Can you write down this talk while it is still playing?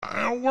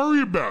don't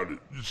worry about it.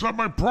 It's not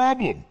my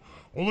problem.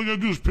 All they got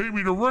to do is pay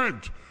me the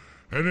rent.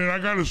 And then I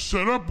got to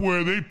set up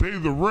where they pay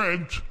the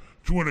rent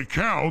to an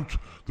account.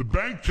 The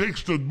bank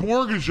takes the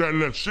mortgage out of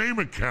that same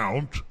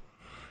account.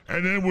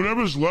 And then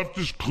whatever's left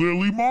is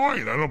clearly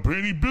mine. I don't pay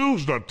any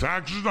bills, not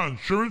taxes, not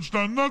insurance,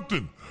 not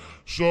nothing.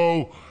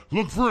 So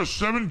look for a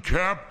 7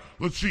 cap.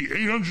 Let's see,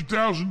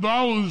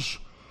 $800,000.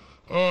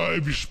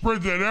 If you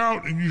spread that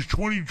out and use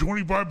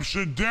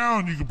 25%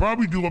 down, you could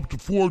probably do up to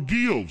 4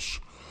 deals.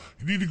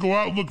 You need to go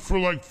out and look for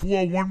like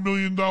 4 $1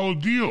 million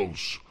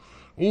deals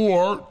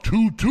or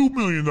 2 $2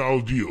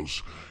 million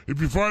deals. If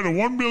you find a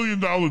 $1 million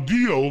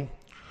deal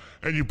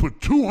and you put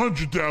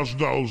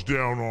 $200,000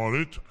 down on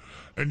it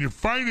and you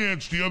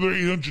finance the other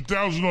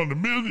 $800,000 on the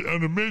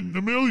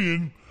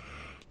million,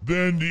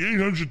 then the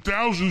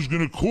 $800,000 is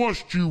going to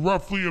cost you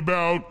roughly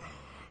about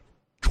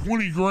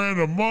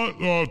 $20,000 a month,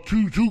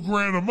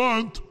 $2,000 a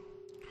month.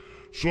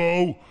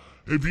 So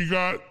if you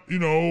got,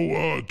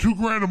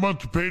 $2,000 a month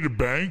to pay the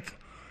bank,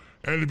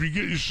 and if you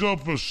get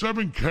yourself a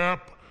 7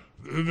 cap,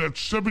 that's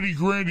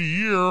 $70,000 a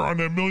year on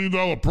that $1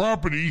 million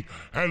property.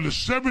 Out of the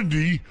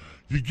 70,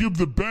 you give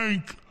the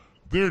bank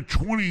their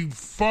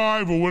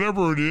 25 or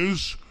whatever it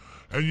is,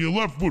 and you're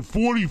left with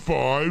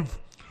 45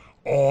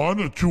 on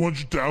a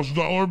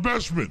 $200,000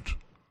 investment.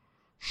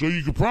 So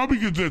you could probably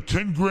get that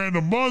 $10,000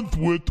 a month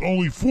with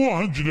only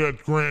 $400 of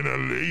that grand out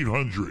of the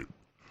 800.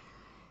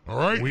 All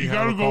right, you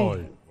gotta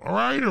go. All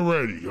right,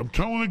 already. I'm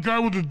telling the guy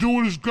what to do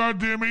with his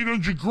goddamn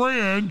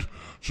 $800,000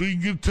 so you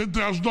can get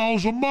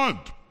 $10,000 a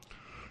month.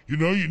 You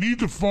need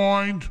to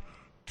find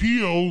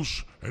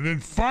deals and then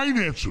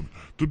finance them.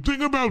 The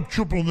thing about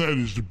triple net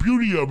is the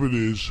beauty of it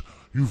is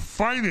you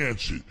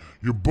finance it.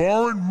 You're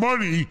borrowing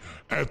money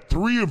at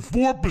 3 and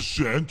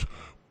 4%,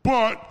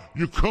 but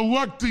you're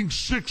collecting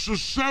 6 or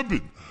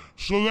 7.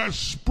 So that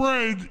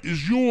spread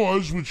is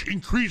yours, which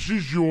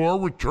increases your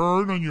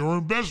return on your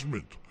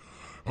investment.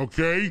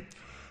 Okay?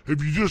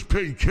 If you just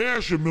pay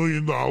cash $1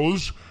 million,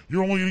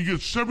 you're only going to get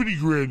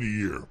 $70,000 a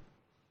year.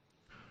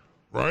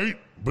 Right?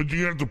 But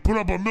you have to put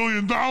up $1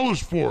 million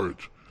for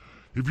it.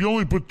 If you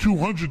only put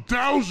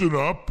 200,000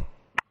 up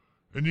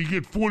and you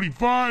get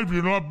 45, you're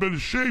in a lot better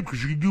shape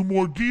because you can do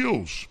more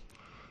deals.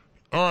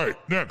 All right,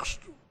 next.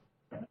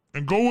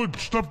 And go with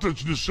stuff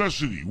that's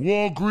necessity.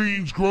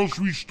 Walgreens,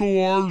 grocery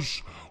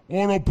stores,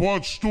 auto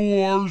parts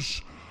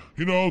stores,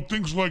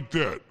 things like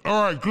that.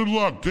 All right, good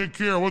luck. Take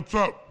care. What's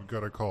up? We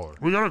got a caller.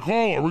 We got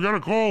a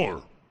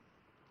caller.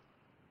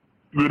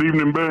 Good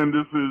evening, Ben.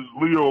 This is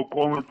Leo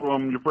calling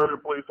from your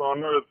favorite place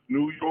on earth,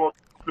 New York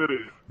City.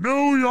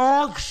 New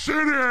York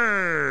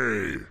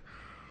City!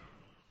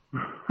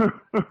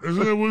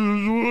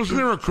 Wasn't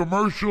there a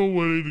commercial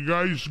where the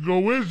guy used to go,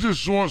 "Where's this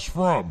sauce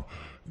from?"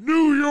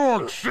 New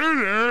York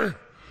City!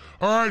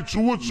 All right,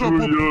 so what's up?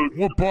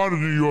 What part of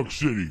New York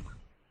City?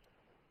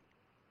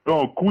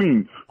 Oh,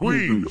 Queens.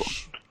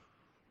 Queens.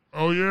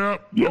 Oh, yeah?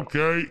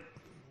 Okay.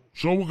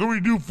 So what can we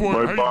do for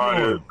you? How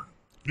you doing?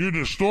 You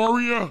in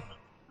Astoria?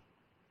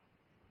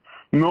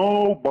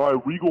 No, by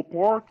Regal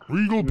Park.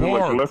 Regal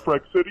Park. Like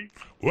Lefrak City?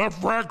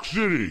 Lefrak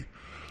City.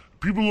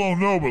 People don't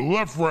know, but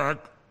Lefrak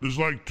is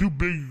like 2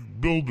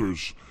 big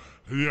builders.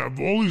 You have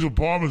all these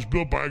apartments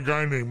built by a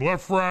guy named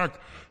Lefrak.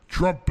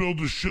 Trump built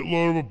a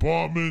shitload of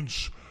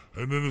apartments,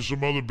 and then there's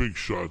some other big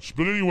shots.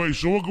 But anyway,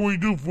 so what can we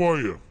do for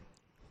you?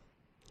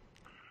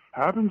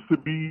 Happens to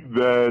be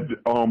that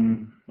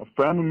a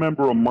family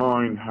member of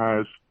mine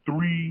has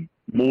 3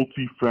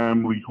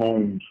 multi-family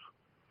homes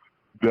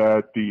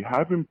that they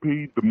haven't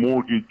paid the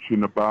mortgage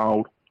in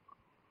about,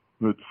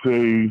 let's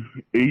say,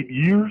 8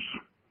 years.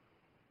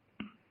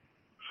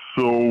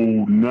 So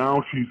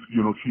now she's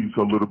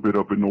a little bit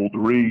of an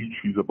older age.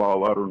 She's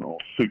about,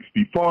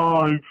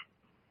 65,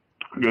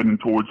 getting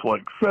towards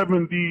like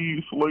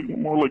 70, so like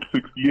more like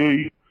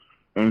 68.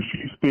 And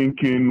she's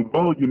thinking,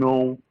 well,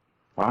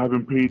 I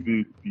haven't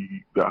paid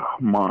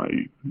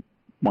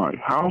my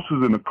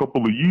houses in a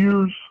couple of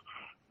years,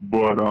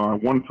 but I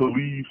wanted to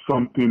leave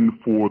something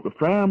for the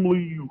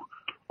family.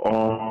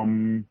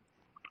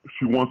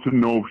 She wants to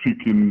know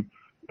if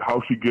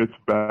how she gets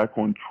back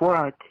on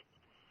track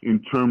in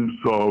terms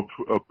of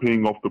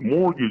paying off the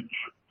mortgage.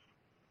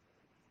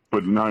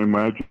 But now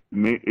imagine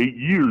 8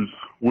 years.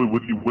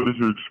 What is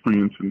your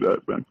experience in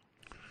that, Ben?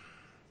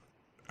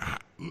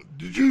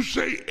 Did you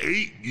say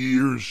 8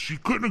 years? She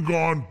couldn't have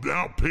gone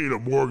out paid a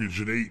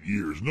mortgage in 8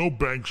 years. No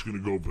bank's going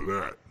to go for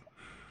that.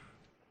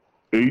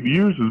 8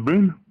 years has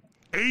been.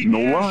 8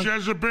 years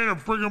hasn't been a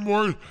friggin'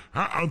 mortgage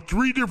on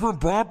 3 different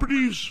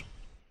properties?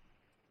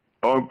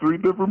 On 3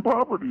 different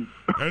properties.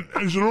 And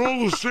is it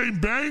all the same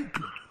bank?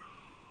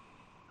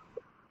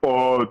 2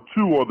 are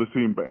the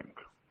same bank.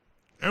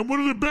 And what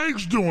are the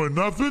banks doing?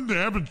 Nothing? They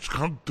haven't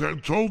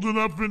told her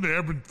nothing? They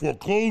haven't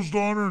foreclosed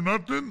on her?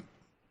 Nothing?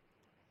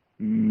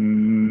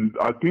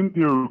 I think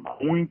they're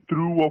going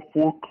through a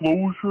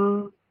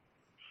foreclosure,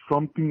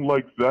 something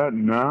like that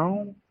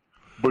now.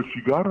 But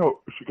she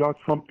got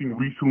something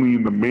recently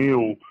in the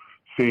mail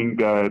saying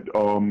that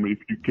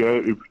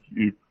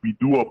if we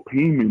do a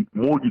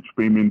mortgage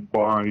payment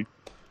by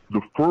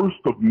the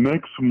 1st of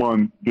next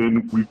month,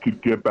 then we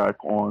could get back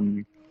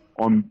on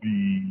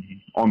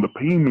the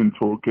payments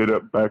or get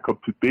it back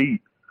up to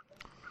date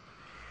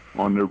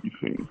on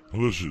everything.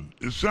 Listen,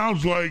 it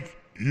sounds like,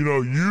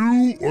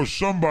 you or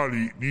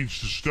somebody needs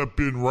to step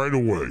in right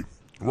away,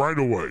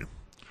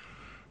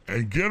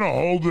 and get a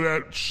hold of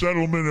that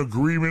settlement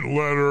agreement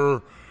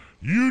letter.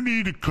 You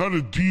need to cut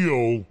a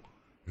deal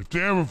if they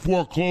haven't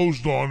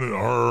foreclosed on it.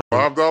 Or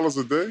 $5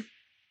 a day?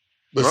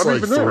 It's Not like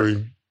even that.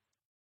 3.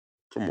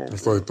 Come on.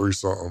 It's like 3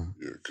 something.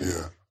 Yeah, come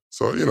on.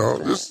 So,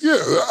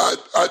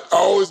 I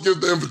always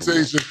give the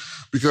invitation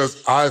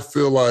because I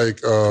feel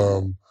like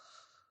the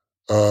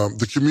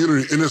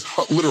community, and it's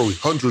literally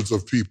hundreds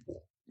of people.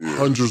 Yeah.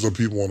 Hundreds of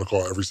people on the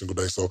call every single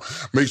day. So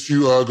make sure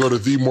you go to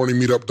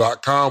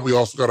themorningmeetup.com. We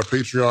also got a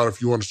Patreon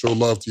if you want to show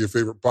love to your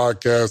favorite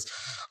podcast.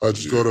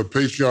 Just go to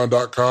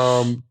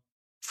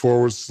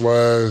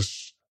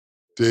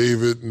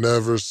patreon.com/David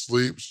Never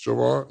Sleeps,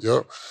 Javon.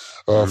 Yep.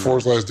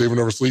 /David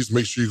Never Sleeps.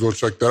 Make sure you go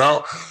check that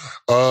out.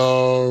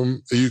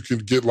 You can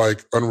get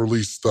like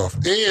unreleased stuff.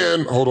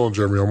 And hold on,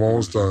 Jeremy, I'm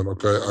almost done.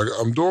 Okay.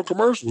 I'm doing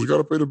commercials. You got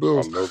to pay the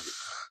bills. I love it.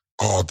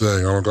 Oh,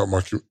 dang. I don't got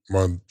my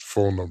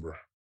phone number.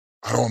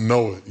 I don't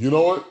know it. You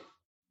know what?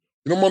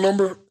 You know my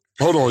number?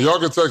 Hold on. Y'all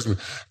can text me.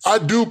 I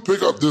do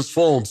pick up this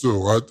phone,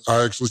 too.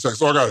 I actually text.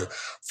 So I got it.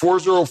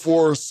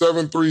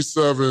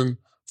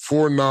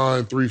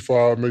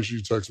 404-737-4935. Make sure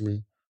you text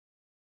me.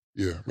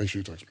 Yeah, make sure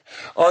you text me.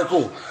 All right,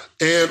 cool.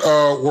 And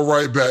we're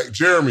right back.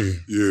 Jeremy.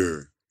 Yeah.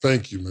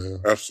 Thank you,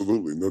 man.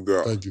 Absolutely. No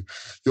doubt. Thank you.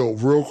 Yo,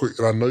 real quick,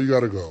 and I know you got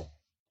to go.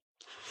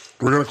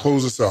 We're going to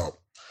close this out.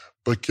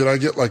 But can I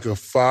get like a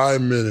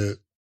 5-minute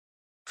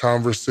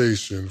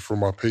conversation for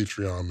my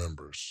Patreon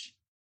members?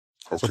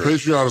 Okay. So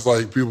Patreon is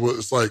like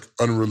it's like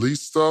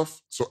unreleased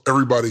stuff. So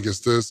everybody gets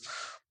this,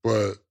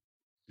 but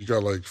you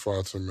got like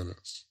 5-10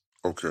 minutes.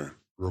 Okay.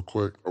 Real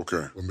quick.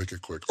 Okay. We'll make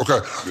it quick. Okay.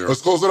 Yeah.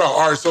 Let's close it out.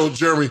 All right. So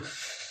Jeremy,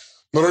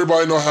 let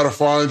everybody know how to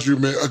find you,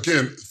 man.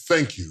 Again,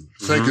 thank you.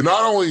 Thank you.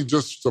 Not only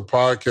just the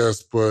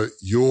podcast, but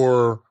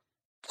your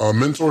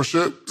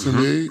mentorship to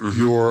me,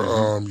 your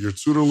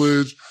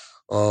tutelage,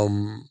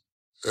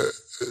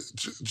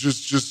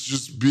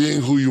 just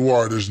being who you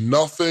are. There's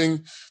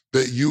nothing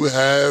that you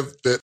have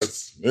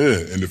that's... Yeah,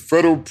 in the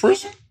federal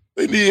prison,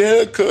 they need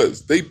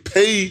haircuts. They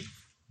pay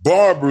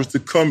barbers to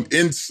come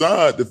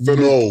inside the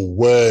federal... No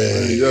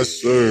way. Yes,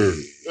 sir.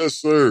 Yes,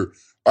 sir.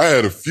 I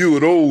had a few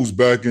of those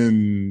back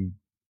in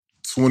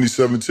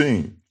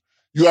 2017.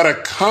 You had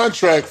a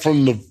contract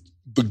from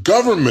the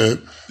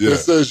government that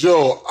says,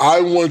 yo,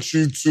 I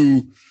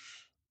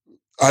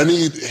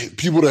need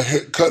people to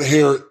cut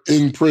hair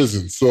in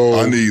prison. So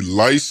I need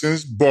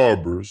licensed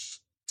barbers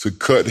to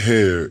cut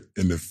hair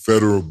in the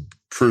federal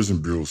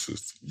prison bureau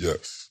system.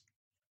 Yes.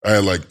 I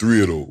had like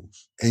 3 of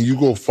those. And you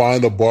go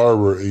find a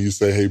barber and you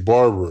say, hey,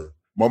 barber.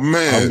 My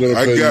man,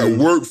 I got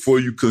work for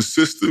you,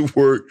 consistent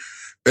work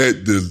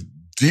at the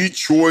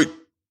Detroit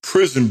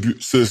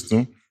prison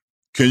system.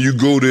 Can you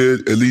go there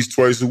at least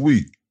twice a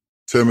week?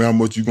 Tell me how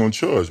much you're going to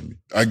charge me.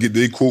 I get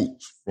their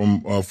quotes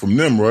from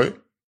them, right?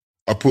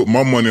 I put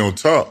my money on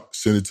top,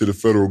 send it to the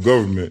federal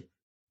government,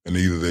 and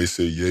either they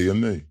say yay or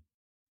nay.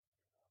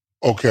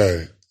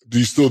 Okay. Do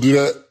you still do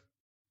that?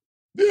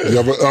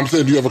 Yeah. I'm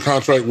saying, do you have a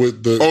contract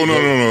with the... Oh, no.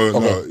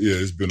 Okay. Yeah,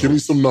 it's been... Give me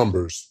some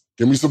numbers.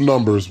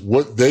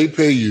 What they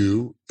pay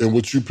you and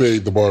what you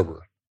paid the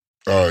barber.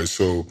 All right,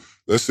 so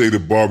let's say the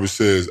barber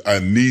says,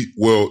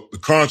 the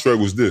contract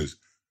was this.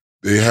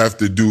 They have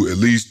to do at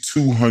least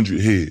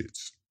 200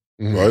 heads,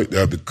 right? They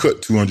have to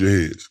cut 200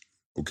 heads.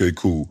 Okay,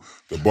 cool.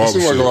 The barber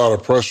seems like a lot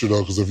of pressure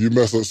though, because if you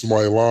mess up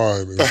somebody's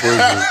line in prison,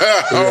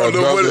 I don't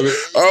know.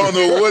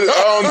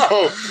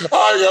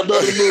 I ain't got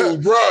nothing to lose,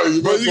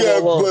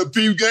 bro. But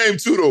peep game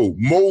too though.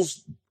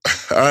 Most,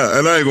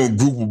 and I ain't gonna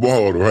group them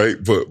all,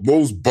 right? But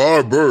most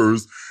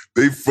barbers,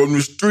 they from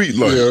the street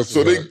life,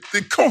 so they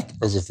comfortable.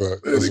 That's a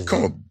fact. Yeah, they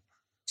comfortable.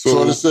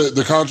 So it said,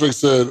 the contract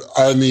said,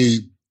 I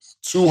need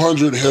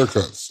 200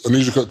 haircuts. I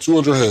need you to cut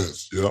 200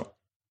 heads. Yeah.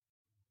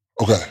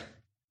 Okay.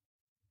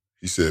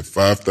 He said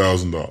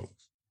 $5,000.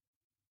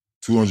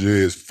 200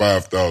 heads,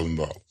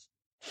 $5,000.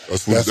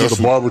 That's what the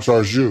barber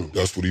charged you.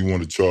 That's what he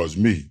wanted to charge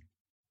me.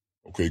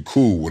 Okay,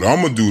 cool. What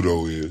I'm gonna do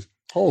though is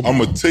I'm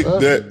gonna take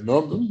that.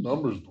 Them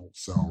numbers don't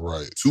sound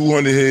right.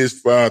 200 heads,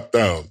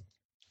 5,000.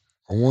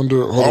 I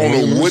wonder. I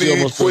don't know what he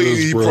equating.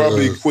 He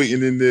probably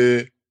equating in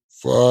there.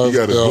 5,000. You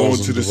gotta go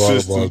into the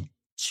system.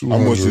 How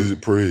much is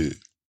it per head?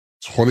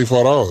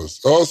 $25.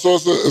 Oh, so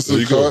it's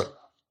a cut.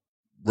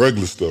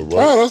 Regular stuff, right?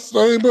 Oh,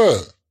 that ain't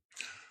bad.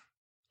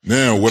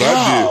 Now, what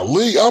I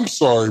did... I'm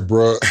sorry,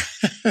 bro.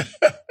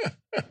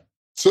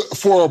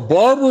 For a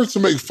barber to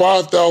make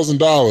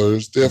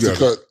 $5,000, they have to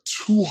cut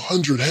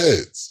 200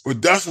 heads.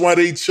 But that's why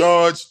they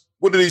charge...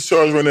 What do they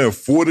charge right now?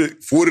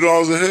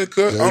 $40 a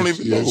haircut? Yeah, I don't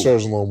even know. They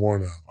charge a little more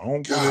now. I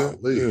don't get that.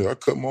 Yeah, I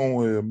cut my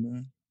own hair,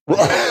 man.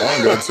 I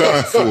ain't got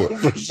time for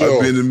it. Sure.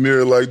 I be in the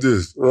mirror like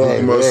this,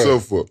 putting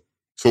myself up.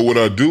 So what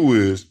I do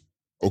is,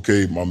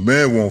 okay, my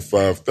man want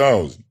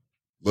 $5,000.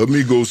 Let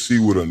me go see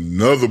what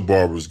another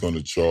barber is going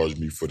to charge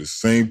me for the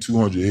same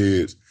 200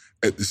 heads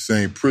at the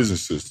same prison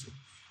system.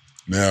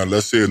 Now,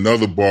 let's say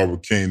another barber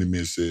came to me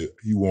and said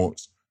he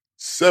wants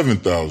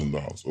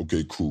 $7,000.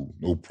 Okay, cool,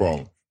 no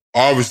problem.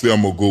 Obviously,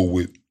 I'm going to go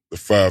with the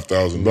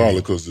 $5,000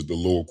 because it's the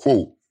lower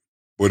quote.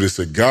 But it's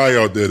a guy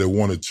out there that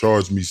want to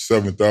charge me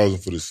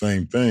 $7,000 for the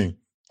same thing.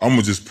 I'm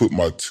going to just put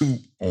my 2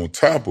 on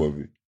top of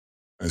it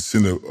and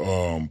send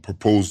a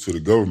proposal to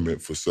the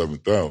government for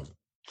 $7,000.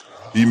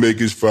 He make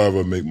his 5,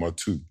 I make my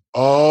 2.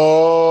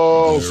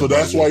 Oh, so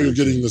that's why you're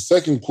getting the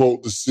second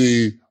quote to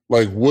see,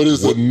 like, what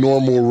is a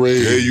normal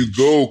rate? There you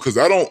go, because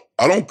I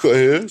don't cut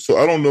hair, so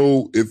I don't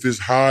know if it's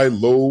high,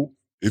 low,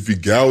 if he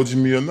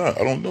gouging me or not.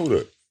 I don't know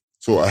that.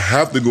 So I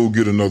have to go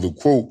get another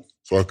quote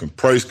so I can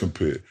price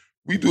compare.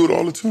 We do it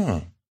all the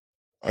time.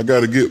 I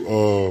got to get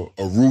a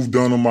roof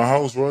done on my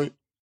house, right?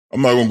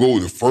 I'm not going to go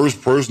with the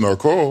first person I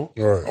call.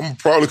 Right. I'm going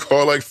to probably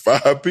call like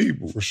 5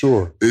 people. For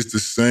sure. It's the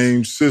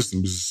same system.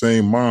 It's the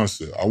same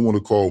mindset. I want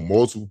to call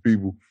multiple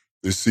people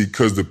to see,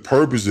 because the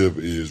purpose of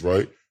it is,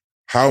 right,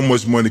 how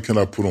much money can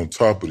I put on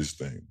top of this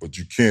thing? But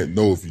you can't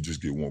know if you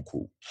just get one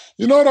quote.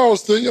 You know what I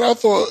was thinking? I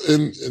thought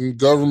in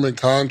government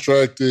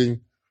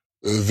contracting,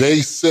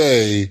 they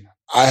say,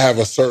 I have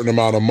a certain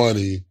amount of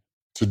money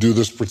to do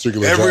this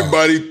particular job.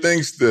 Everybody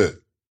thinks that.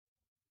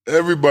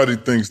 Everybody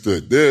thinks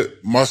that.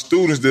 My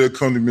students, they'll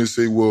come to me and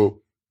say, well,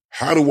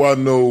 how do I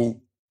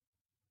know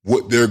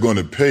what they're going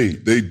to pay?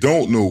 They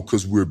don't know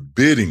because we're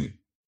bidding.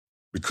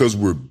 Because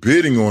we're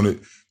bidding on it.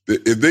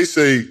 If they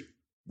say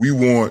we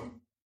want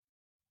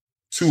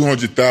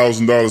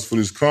 $200,000 for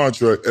this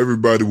contract,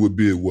 everybody would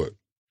bid what?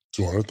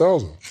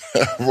 $200,000.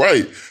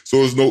 Right.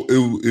 So it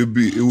would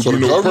be no purpose. So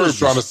the government's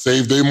trying to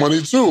save their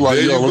money too. Like,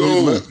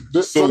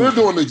 so they're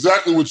doing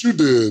exactly what you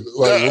did.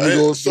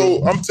 Like,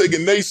 so I'm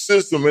taking their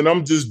system and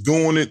I'm just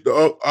doing it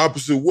the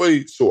opposite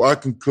way so I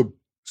can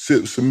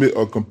submit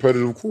a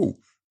competitive quote.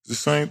 It's the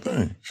same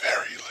thing.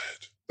 Very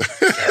lit.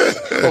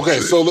 Okay,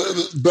 so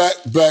back.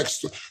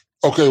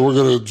 Okay, we're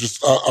gonna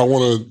just. I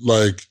want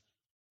to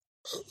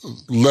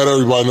let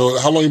everybody know.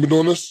 How long you been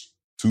doing this?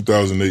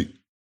 2008.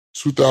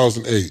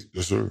 2008.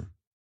 Yes, sir.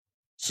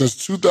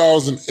 Since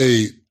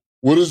 2008,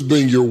 what has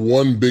been your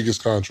one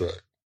biggest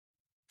contract?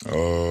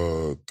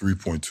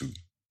 3.2.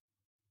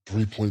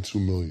 3.2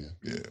 million.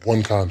 Yeah.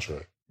 One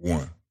contract.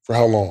 One. For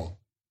how long?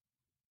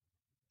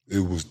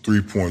 It was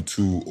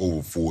 3.2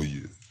 over 4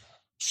 years.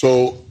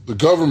 So the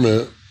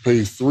government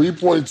paid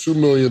 $3.2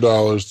 million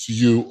to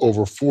you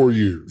over 4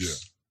 years. Yeah.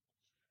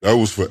 That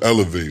was for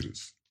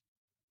elevators.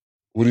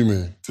 What do you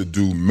mean? To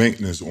do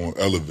maintenance on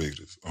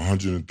elevators,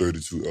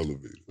 132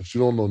 elevators. But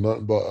you don't know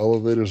nothing about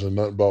elevators or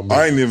nothing about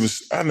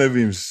maintenance. I never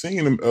even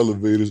seen them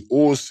elevators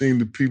or seen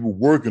the people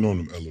working on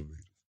them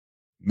elevators.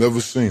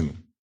 Never seen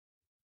them.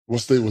 What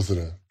state was it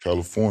in?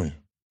 California.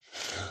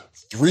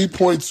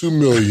 $3.2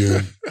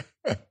 million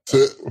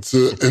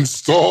to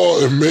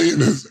install and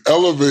maintenance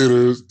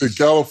elevators in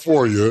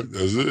California.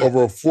 That's it.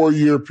 Over a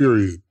 4-year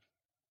period.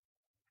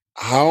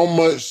 How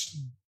much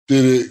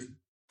did it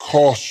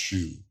cost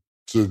you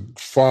to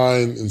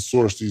find and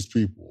source these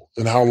people?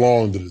 And how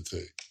long did it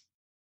take?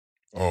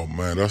 Oh,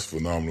 man, that's a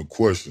phenomenal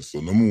question.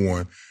 So, number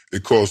one,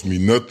 it cost me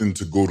nothing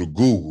to go to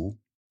Google,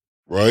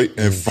 right,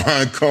 and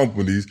find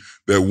companies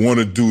that want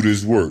to do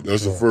this work.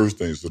 That's the first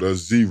thing. So, that's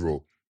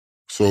zero.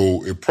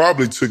 So, it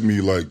probably took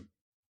me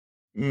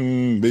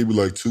maybe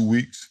 2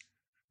 weeks,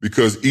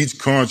 because each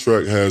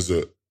contract has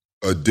a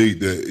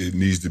date that it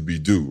needs to be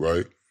due,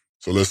 right?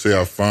 So, let's say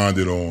I find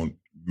it on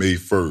May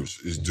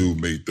 1st. It's due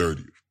May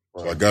 30th.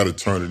 So I got to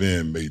turn it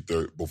in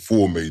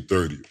before May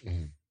 30th.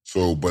 Mm-hmm.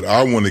 So, but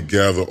I want to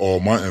gather all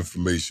my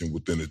information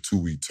within a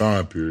 2-week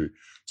time period.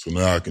 So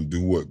now I can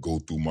do what? Go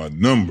through my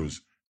numbers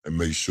and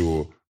make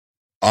sure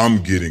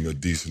I'm getting a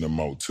decent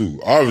amount too.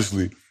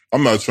 Obviously,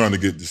 I'm not trying to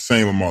get the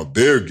same amount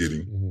they're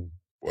getting,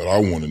 but I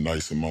want a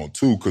nice amount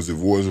too, because if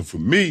it wasn't for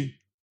me,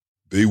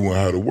 they wouldn't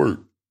have to work.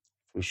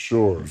 For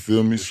sure. You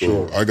feel me? For so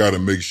sure. I got to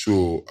make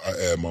sure I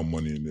add my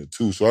money in there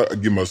too. So I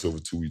give myself a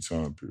 2-week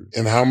time period.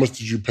 And how much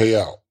did you pay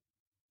out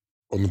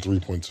on the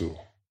 3.2?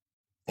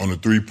 On the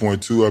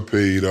 3.2, I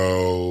paid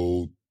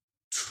out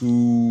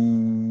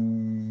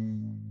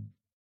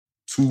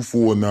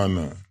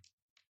 $2,499.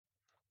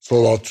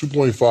 So about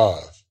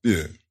 2.5.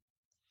 Yeah.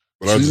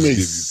 But so you made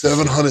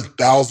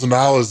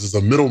 $700,000 as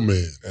a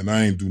middleman. And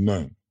I ain't do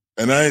nothing.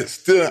 And I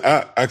still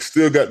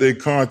got their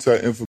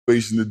contact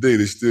information today.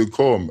 They still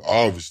call me.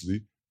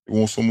 Obviously, they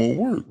want some more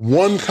work.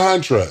 One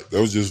contract.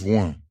 That was just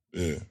one.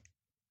 Yeah.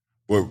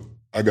 But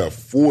I got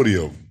 40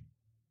 of them.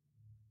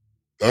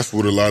 That's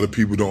what a lot of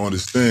people don't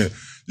understand.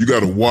 You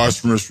got to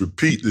wash, rinse,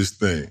 repeat this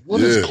thing.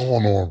 What is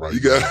going on right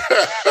now?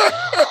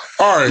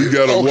 All right. You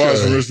got to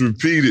wash, rinse,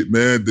 repeat it,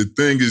 man. The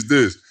thing is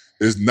this.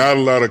 There's not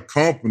a lot of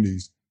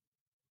companies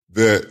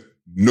that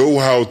know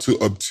how to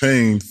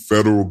obtain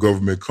federal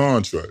government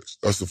contracts.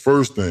 That's the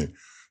first thing.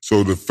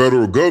 So the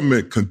federal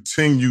government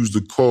continues to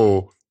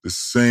call the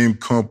same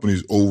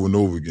companies over and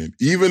over again.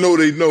 Even though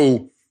they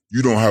know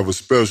you don't have a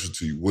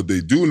specialty, what they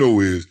do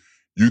know is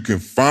you can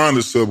find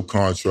a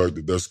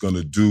subcontractor that's going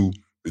to do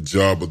the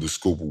job of the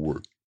scope of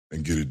work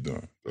and get it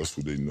done. That's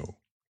what they know.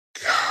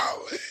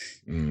 Golly.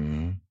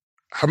 Mm-hmm.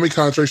 How many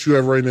contracts you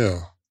have right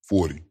now?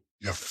 40.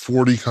 You have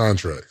 40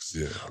 contracts.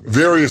 Yeah.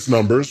 Various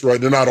numbers, right?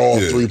 They're not all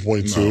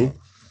 3.2. No.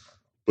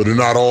 But they're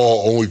not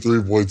all only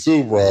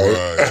 3.2, bro.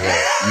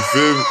 Right. You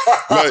feel me?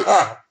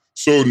 Like,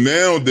 so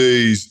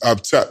nowadays,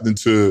 I've tapped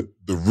into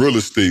the real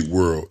estate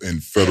world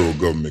and federal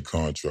government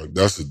contract.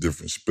 That's a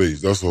different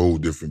space. That's a whole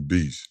different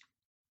beast.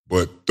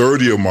 But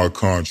 30 of my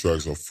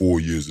contracts are 4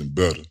 years and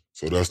better.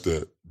 So that's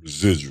that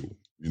residual,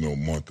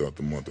 month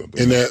after month after month.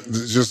 And that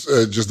just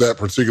that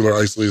particular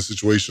isolated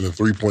situation of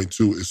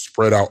 3.2 is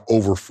spread out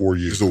over 4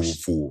 years. It's over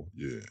 4,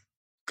 yeah.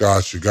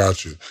 Got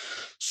you.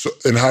 So,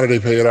 and how do they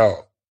pay it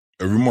out?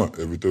 Every month,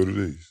 every 30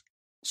 days.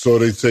 So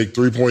they take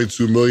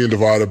 3.2 million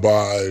divided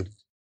by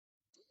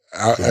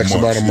X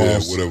amount of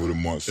months. Yeah, whatever the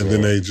months and are.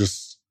 then they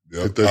just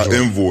hit that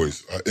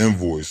I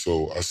invoice.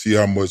 So I see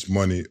how much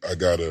money I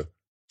got to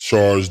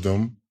charge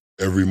them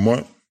every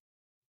month.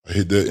 I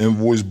hit that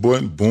invoice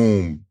button,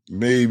 boom,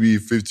 maybe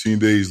 15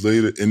 days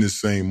later in the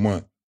same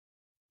month,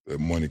 that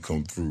money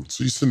come through.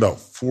 So you send out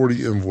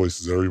 40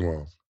 invoices every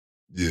month?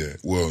 Yeah.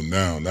 Well,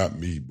 now, not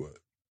me, but...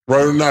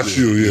 Right, not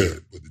you, yeah.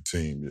 But the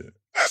team, yeah.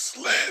 That's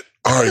lit.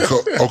 All right,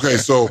 cool. Okay,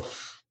 so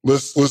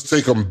let's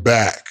take them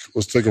back.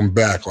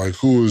 Like,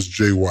 who is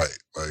Jay White?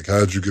 Like, how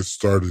did you get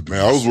started? Man,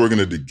 I was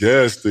working at the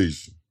gas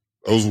station.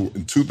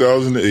 In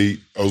 2008,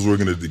 I was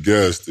working at the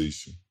gas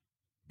station,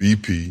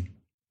 BP.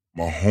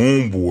 My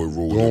homeboy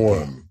rolled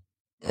up on me.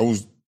 I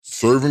was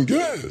serving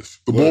gas.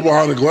 The boy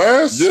behind the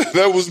glass? Yeah,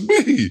 that was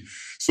me.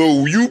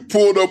 So you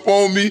pulled up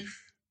on me.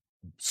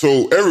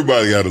 So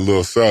everybody got a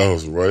little side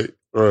hustle, right?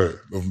 Right.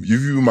 If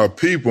you my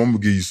people, I'm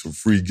going to give you some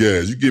free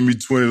gas. You give me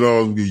 $20, I'm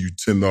going to give you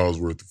 $10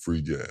 worth of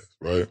free gas,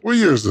 right? What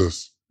year is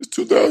this? It's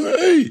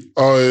 2008.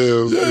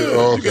 Oh, yeah. Yeah,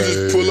 okay, you can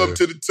just pull up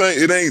to the tank.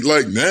 It ain't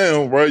like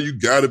now, right? You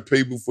got to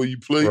pay before you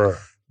play. Right.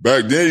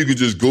 Back then, you could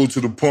just go to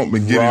the pump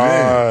and get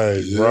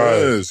it in.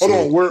 Right. So,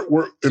 hold on,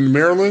 we're in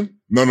Maryland?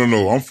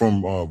 No. I'm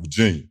from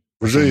Virginia.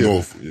 Virginia?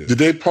 Norfolk, yeah. Did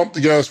they pump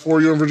the gas for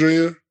you in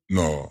Virginia?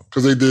 No.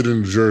 Because they did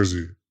in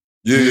Jersey.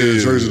 Yeah.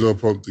 Jersey don't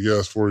pump the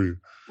gas for you.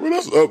 Well,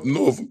 that's up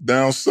north,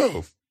 down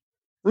south.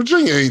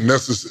 Virginia ain't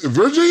necessary.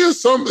 Virginia is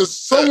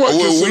somewhat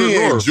we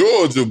in north.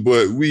 Georgia,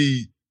 but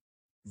we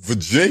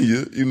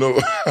Virginia,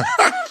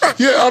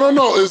 Yeah, I don't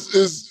know.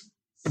 Is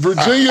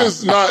Virginia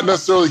is not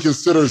necessarily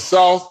considered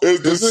south?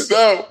 It's the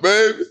south,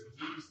 baby.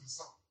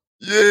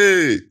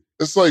 Yeah,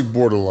 it's like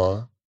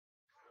borderline.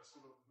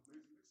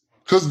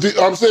 Because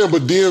I'm saying,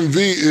 but DMV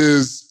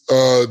is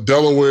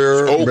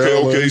Delaware. Okay,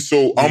 Maryland, okay.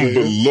 So I'm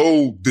Virginia.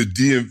 below the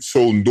DMV.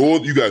 So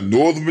you got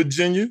Northern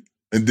Virginia.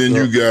 And then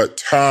you got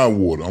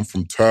Tidewater. I'm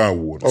from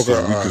Tidewater. Okay,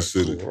 so we right,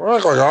 consider. Cool.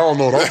 Like I don't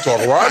know what I'm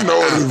talking about. I know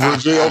it in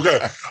Virginia.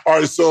 Okay. All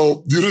right,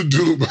 so you the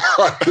dude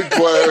behind the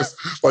glass,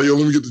 like, yo,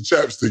 let me get the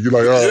chapstick. You're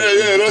like, all right.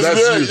 Yeah,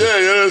 that's you.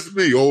 Yeah, that's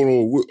me. Hold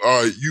on.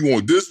 All right, you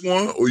want this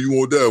one or you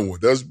want that one?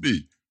 That's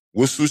me.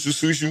 What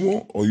sushi you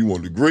want? Or you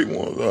want the great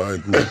one? All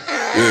right, cool.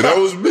 Yeah, that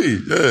was me.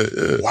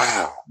 Yeah.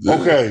 Wow.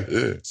 Yeah, okay.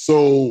 Yeah.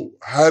 So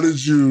how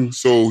did you...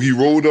 So he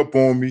rolled up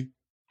on me.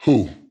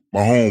 Who?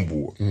 My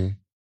homeboy. Mm-hmm.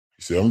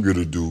 He said, I'm going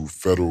to do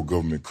federal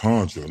government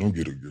contract. I'm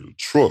going to get a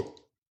truck.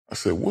 I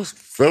said, what's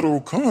federal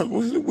contract?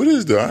 What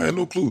is that? I had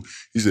no clue.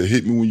 He said,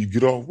 hit me when you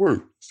get off work.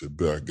 I said,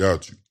 bet I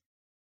got you.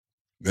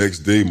 Next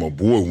day, my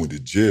boy went to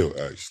jail,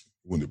 actually.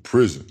 Went to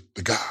prison.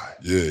 The guy?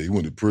 Yeah, he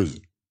went to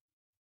prison.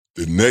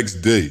 The next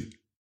day,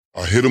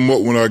 I hit him up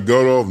when I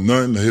got off,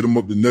 nothing. I hit him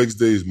up the next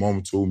day. His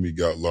mama told me he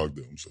got locked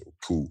up. So,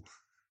 cool.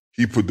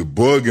 He put the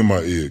bug in my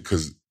ear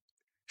because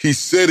he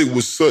said it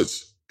was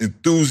such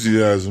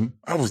enthusiasm.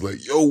 I was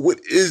like, yo, what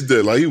is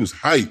that? Like, he was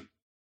hyped.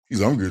 He's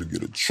like, I'm going to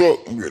get a truck.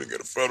 I'm going to get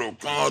a federal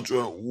contract.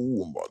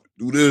 Ooh, I'm about to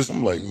do this.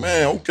 I'm like,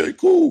 man, okay,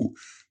 cool.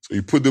 So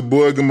he put the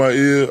bug in my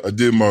ear. I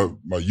did my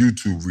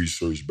YouTube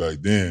research back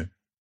then.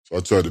 So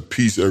I tried to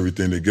piece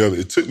everything together.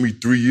 It took me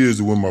 3 years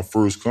to win my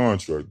first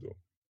contract, though.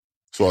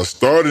 So I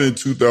started in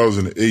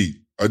 2008.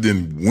 I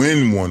didn't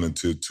win one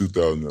until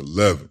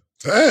 2011.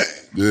 Dang.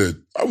 Yeah,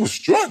 I was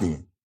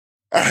struggling.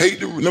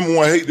 Number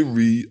one, I hate to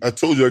read. I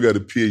told you I got a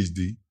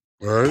PhD.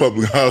 Right.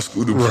 Public high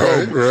school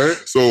diploma. Right.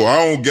 So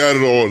I don't got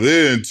it all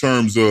there in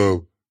terms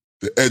of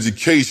the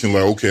education.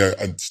 Like, okay,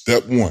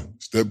 step one,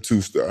 step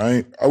two,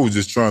 I was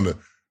just trying to.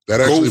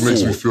 That actually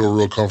makes me feel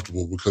real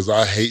comfortable because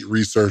I hate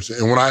research.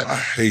 And when I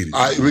hate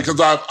it. Because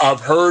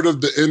I've heard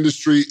of the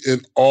industry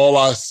and all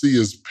I see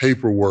is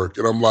paperwork.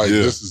 And I'm like,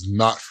 this is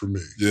not for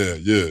me.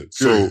 Yeah.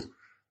 So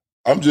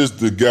I'm just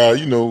the guy,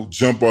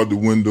 jump out the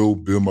window,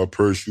 build my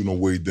parachute on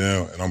the way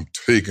down, and I'm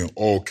taking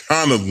all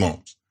kind of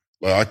lumps.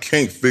 Like, I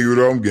can't figure it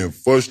out. I'm getting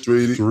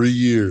frustrated. 3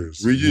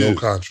 years. No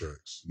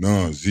contracts.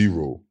 None,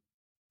 zero.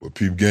 But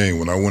peep game,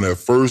 when I won that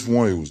first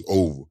one, it was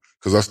over.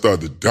 Because I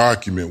started to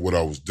document what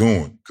I was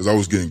doing. Because I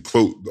was getting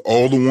close.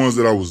 All the ones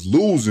that I was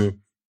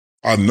losing,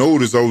 I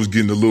noticed I was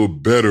getting a little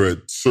better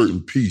at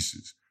certain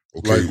pieces.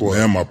 Okay, like what?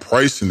 Now my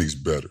pricing is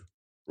better,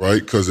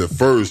 right? Because at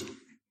first,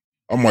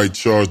 I might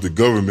charge the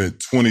government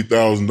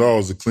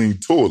 $20,000 to clean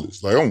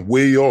toilets. Like, I'm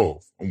way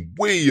off.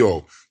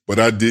 But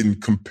I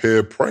didn't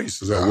compare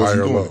prices. Is that high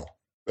or low?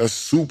 That's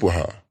super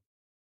high.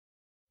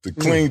 to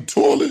clean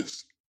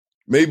toilets.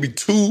 Maybe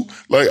 2.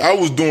 Like I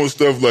was doing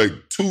stuff like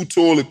 2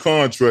 toilet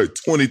contract,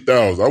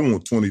 20,000. I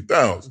want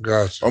 20,000.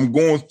 Gotcha. I'm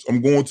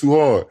going too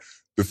hard.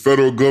 The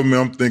federal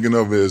government, I'm thinking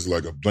of it as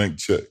like a blank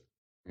check.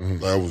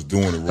 Like I was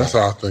doing it wrong. That's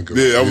how I think of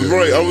it. Yeah, I was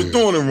right. I was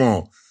doing it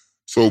wrong.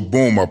 So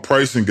boom, my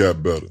pricing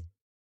got better.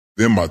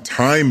 Then my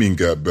timing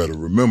got better.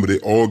 Remember, they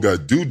all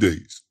got due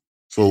dates.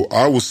 So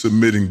I was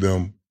submitting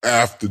them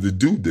after the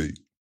due date.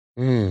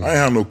 I ain't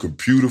have no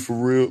computer for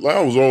real. Like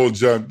I was all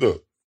jacked up.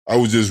 I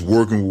was just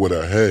working with what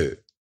I had.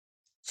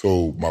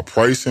 So my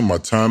pricing, my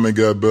timing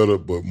got better,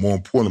 but more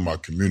importantly, my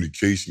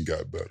communication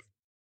got better.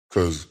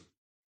 Because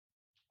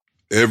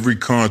every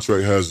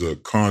contract has a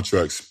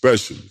contract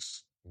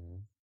specialist.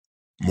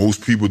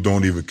 Most people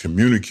don't even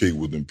communicate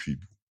with them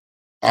people.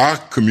 I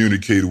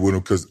communicated with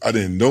them because I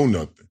didn't know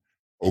nothing.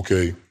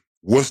 Okay,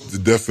 what's the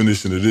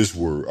definition of this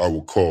word? I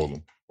will call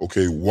them.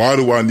 Okay, why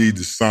do I need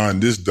to sign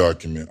this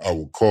document? I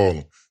will call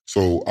them.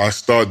 So I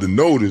started to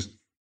notice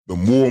the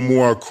more and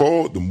more I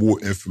called, the more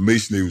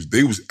information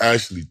they was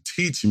actually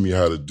teaching me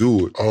how to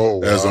do it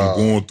as I'm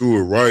going through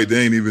it, right?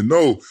 They ain't even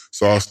know.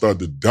 So I started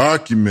to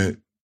document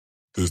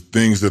the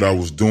things that I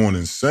was doing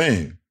and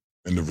saying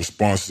and the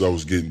responses I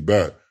was getting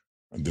back.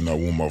 And then I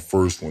won my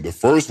first one. The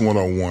first one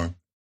I won,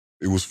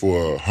 it was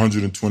for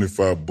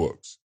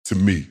 $125 to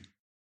me.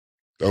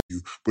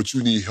 But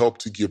you need help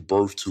to give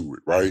birth to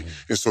it, right?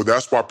 And so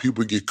that's why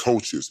people get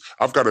coaches.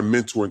 I've got a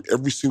mentor in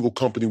every single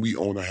company we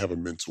own. I have a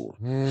mentor.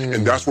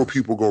 And that's where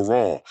people go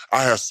wrong.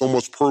 I have so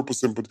much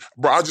purpose.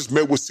 Bro, I just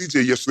met with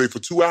CJ yesterday for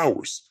 2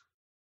 hours.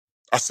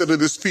 I sat at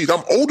his feet.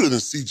 I'm older than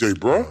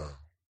CJ, bro.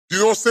 You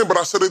know what I'm saying? But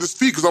I sat at his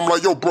feet because I'm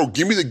like, yo, bro,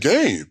 give me the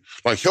game.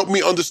 Like, help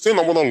me understand.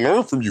 I want to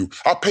learn from you.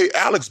 I pay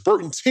Alex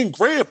Burton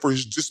 $10,000 for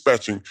his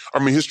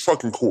his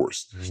trucking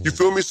course. You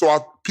feel me?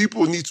 So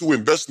people need to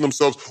invest in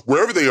themselves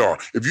wherever they are.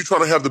 If you're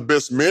trying to have the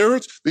best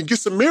marriage, then get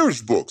some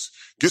marriage books.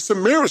 Get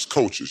some marriage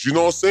coaches. You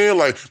know what I'm saying?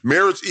 Like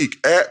Marriage Inc.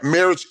 at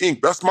Marriage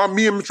Inc. That's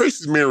me and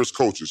Tracy's marriage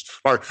coaches.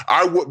 Like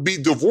I would be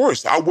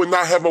divorced. I would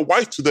not have a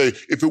wife today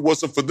if it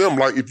wasn't for them.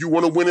 Like if you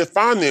want to win in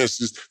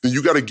finances, then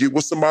you got to get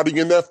with somebody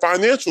in that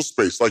financial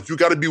space. Like you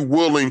got to be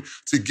willing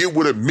to get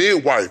with a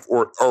midwife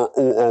or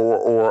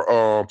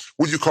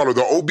what do you call it?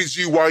 The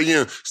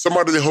OBGYN,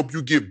 somebody to help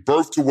you give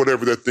birth to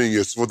whatever that thing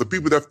is. So for the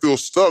people that feel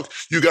stuck,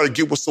 you got to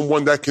get with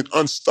someone that can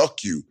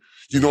unstuck you.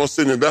 You know what I'm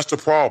saying? And that's the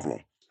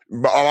problem. A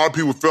lot of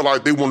people feel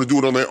like they want to do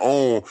it on their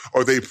own,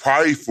 or they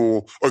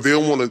prideful, or they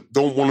don't want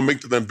to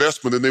make the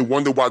investment, and they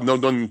wonder why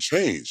nothing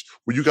changed.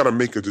 Well, you got to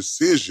make a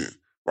decision,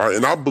 right?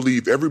 And I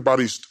believe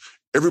everybody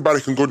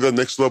can go to that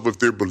next level if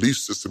their belief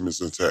system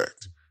is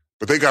intact.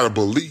 But they got to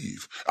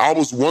believe. I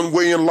was one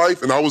way in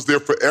life, and I was there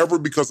forever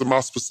because of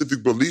my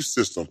specific belief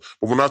system.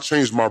 But when I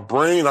changed my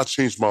brain, I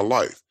changed my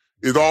life.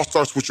 It all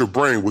starts with your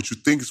brain. What you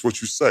think is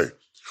what you say.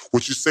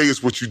 What you say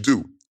is what you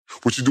do.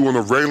 What you do on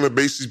a regular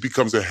basis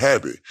becomes a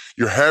habit.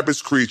 Your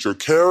habits create your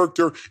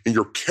character, and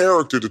your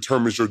character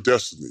determines your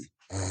destiny.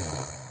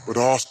 But it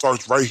all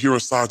starts right here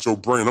inside your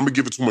brain. I'm going to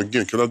give it to him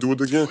again. Can I do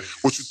it again? Please.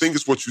 What you think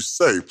is what you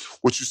say.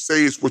 What you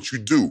say is what you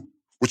do.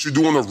 What you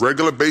do on a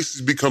regular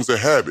basis becomes a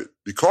habit.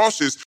 Be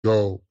cautious.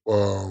 But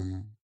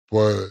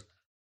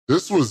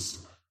this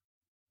was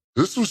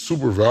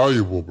super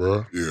valuable,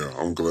 bro. Yeah,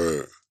 I'm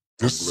glad.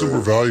 This is super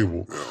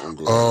valuable. Yeah, I'm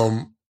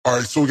glad. All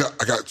right, so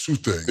I got 2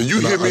 things. And you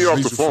hit me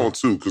off the phone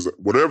too, because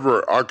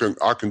whatever I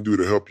can do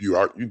to help you,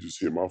 you just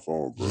hit my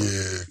phone, bro.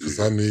 Yeah, because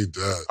I need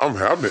that. I'm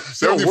happy.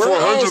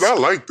 7,400, I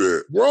like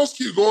that. Where else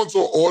can you go into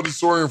an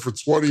auditorium for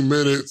 20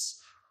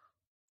 minutes,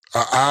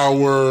 an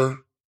hour?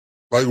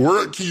 Like,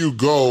 where can you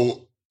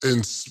go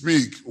and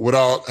speak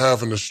without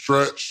having to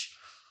stretch,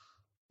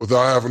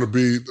 without having to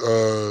be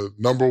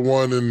number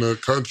 1 in the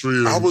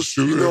country? I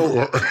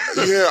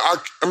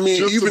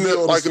mean, even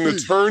like an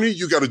attorney,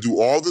 you got to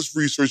do all this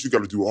research, you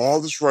got to do all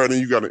this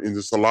writing, and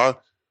it's a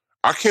lot.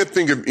 I can't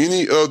think of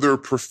any other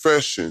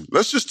profession.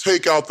 Let's just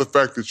take out the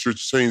fact that you're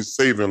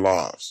saving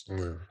lives.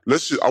 Yeah.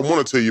 I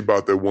want to tell you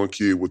about that one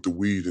kid with the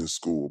weed in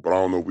school, but I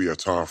don't know if we have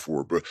time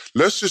for it. But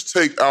let's just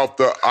take out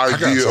the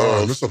idea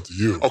of... It's up to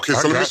you. Okay,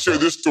 so let me share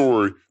this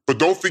story. But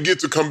don't forget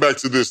to come back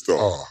to this,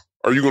 though.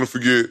 Are you going to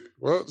forget?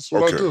 Well, that's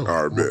what I do.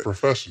 All right, I'm a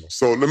professional.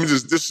 So let me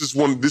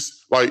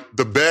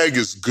the bag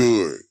is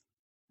good.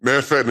 Matter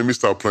of fact, let me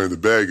stop playing. The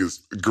bag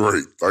is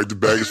great. Like, the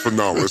bag is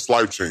phenomenal. It's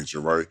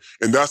life-changing, right?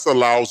 And that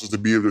allows us to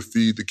be able to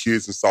feed the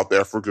kids in South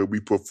Africa. We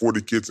put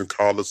 40 kids in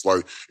college.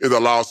 Like, it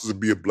allows us to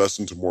be a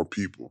blessing to more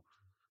people.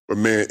 But,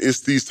 man,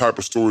 it's these type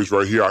of stories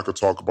right here I could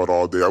talk about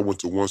all day. I went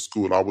to one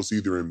school. I was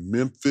either in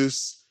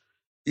Memphis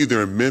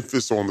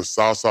or on the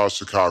south side of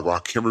Chicago. I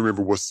can't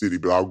remember what city,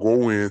 but I'll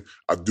go in,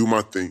 I do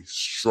my thing,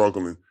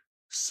 struggling,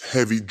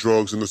 heavy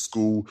drugs in the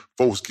school,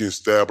 folks getting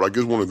stabbed. Like,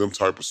 it's one of them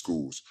type of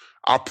schools.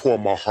 I pour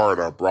my heart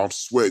out, bro. I'm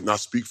sweating. I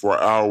speak for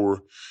an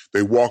hour.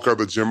 They walk out of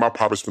the gym. I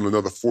probably spend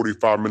another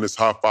 45 minutes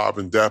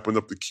high-fiving, dapping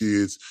up the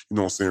kids, you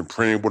know what I'm saying,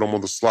 praying with them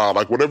on the slide.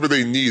 Like, whatever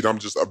they need, I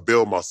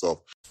bail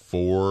myself.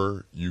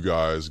 Before you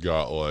guys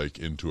got, like,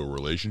 into a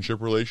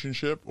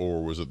relationship,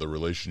 or was it the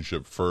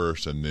relationship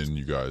first and then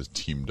you guys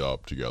teamed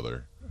up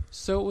together?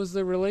 So it was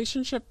the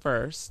relationship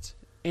first,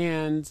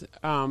 and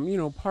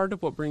part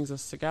of what brings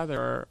us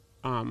together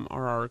are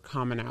our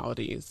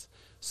commonalities.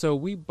 So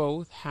we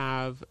both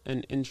have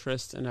an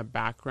interest and a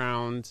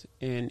background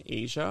in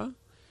Asia,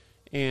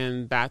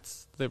 and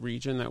that's the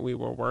region that we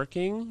were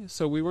working.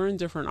 So we were in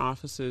different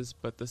offices,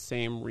 but the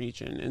same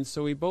region. And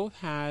so we both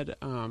had.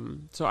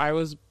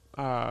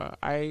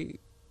 I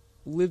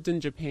lived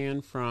in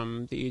Japan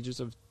from the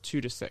ages of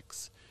 2 to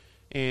 6.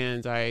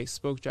 And I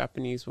spoke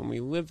Japanese when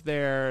we lived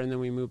there, and then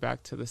we moved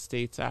back to the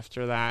States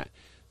after that.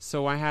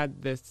 So I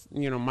had this,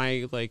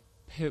 my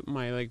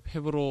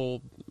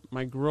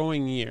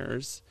growing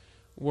years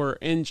were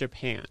in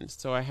Japan.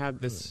 So I had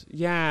this,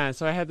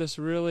 so I had this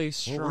really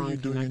strong What were you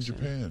doing connection.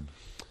 in Japan?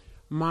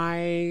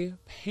 My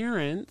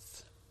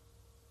parents,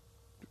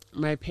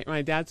 my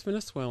dad's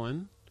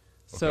Venezuelan,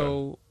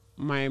 so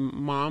my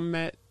mom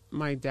met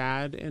my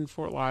dad in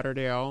Fort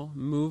Lauderdale,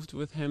 moved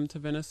with him to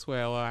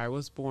Venezuela. I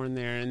was born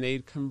there, and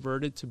they'd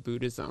converted to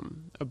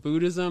Buddhism. A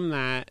Buddhism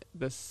that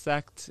the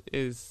sect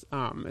is,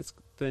 it's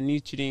the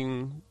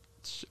Nichiren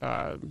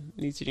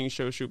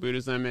Shoshu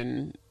Buddhism,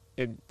 and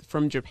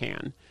from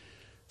Japan.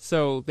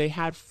 So they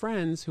had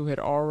friends who had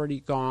already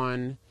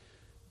gone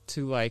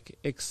to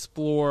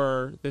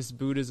explore this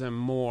Buddhism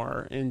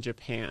more in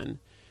Japan.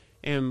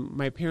 And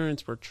my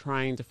parents were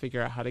trying to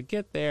figure out how to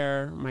get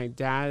there. My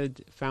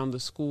dad found a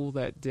school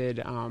that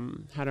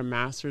had a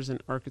master's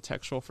in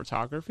architectural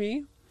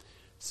photography.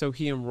 So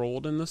he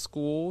enrolled in the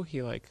school.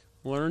 He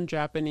learned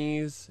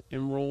Japanese,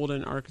 enrolled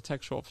in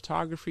architectural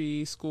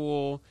photography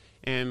school,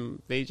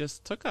 and they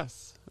just took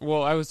us.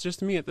 Well, I was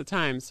just me at the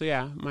time. So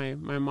yeah, my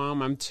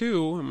mom, I'm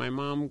 2, and my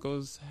mom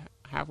goes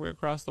halfway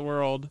across the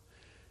world,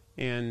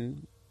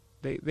 and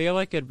They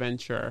like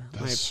adventure.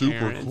 That's my super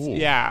parents. cool.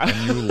 Yeah.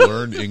 And you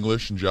learned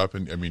English and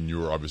Japanese. I mean, you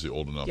were obviously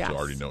old enough Yes. to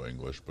already know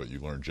English, but you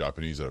learned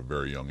Japanese at a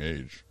very young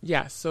age.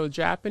 Yes. So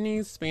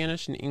Japanese,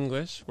 Spanish, and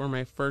English were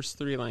my first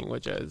 3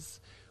 languages,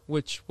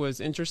 which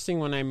was interesting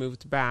when I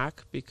moved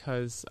back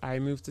because I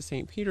moved to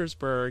St.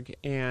 Petersburg,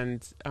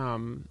 and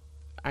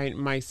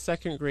my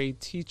second grade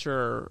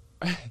teacher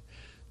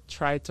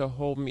tried to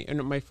hold me,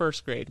 and my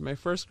first grade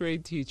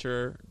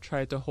teacher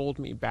tried to hold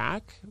me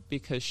back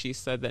because she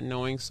said that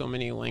knowing so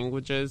many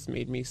languages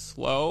made me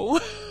slow,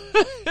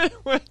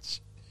 which,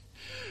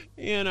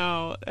 it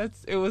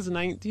was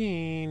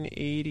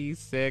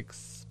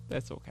 1986.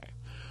 That's okay.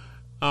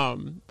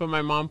 But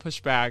my mom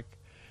pushed back,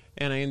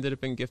 and I ended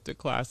up in gifted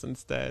class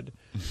instead.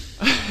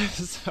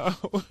 So,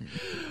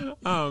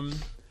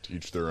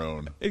 Teach their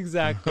own.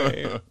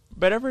 Exactly.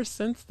 But ever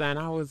since then,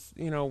 I was,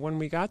 when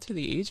we got to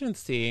the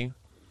agency,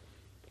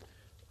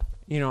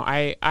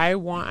 I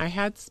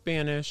had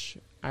Spanish.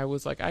 I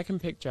was like, I can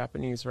pick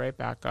Japanese right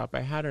back up. I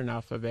had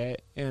enough of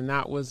it, and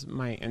that was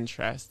my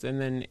interest.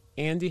 And then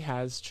Andy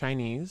has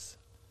Chinese,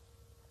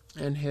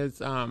 and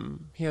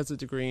he has a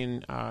degree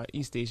in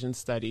East Asian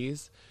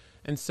Studies,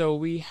 and so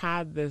we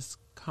had this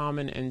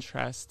common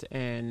interest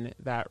in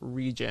that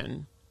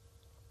region,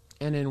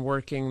 and in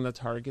working the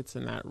targets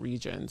in that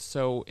region.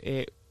 So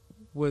it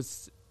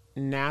was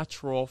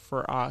natural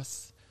for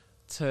us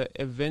to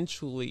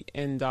eventually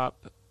end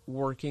up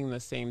working the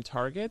same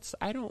targets.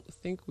 I don't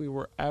think we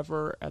were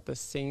ever at the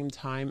same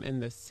time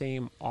in the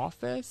same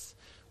office,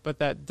 but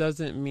that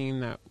doesn't mean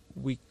that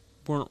we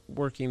weren't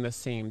working the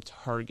same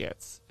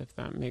targets, if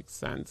that makes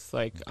sense.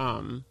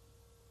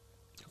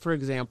 For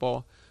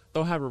example,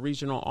 they'll have a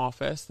regional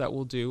office that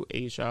will do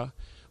Asia,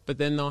 but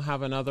then they'll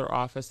have another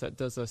office that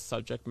does a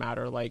subject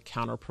matter like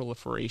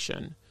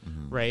counterproliferation,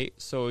 right?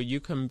 So you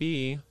can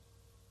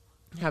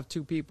have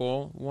 2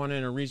 people, one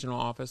in a regional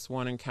office,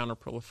 one in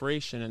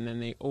counterproliferation, and then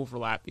they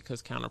overlap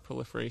because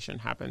counterproliferation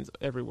happens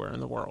everywhere in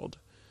the world.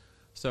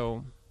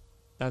 So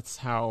that's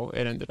how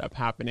it ended up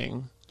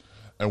happening.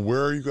 And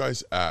where are you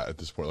guys at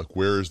this point?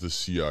 Where is the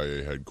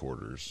CIA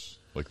headquarters?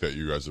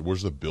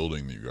 Where's the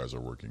building that you guys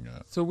are working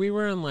at? So we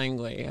were in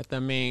Langley at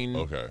the main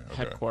Okay.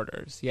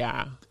 headquarters.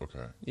 Yeah.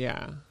 Okay.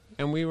 Yeah.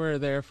 And we were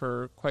there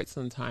for quite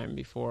some time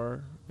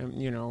before,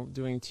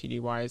 doing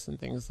TDYs and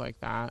things like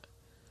that.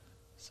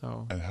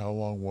 So. And how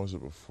long was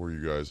it before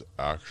you guys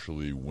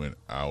actually went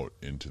out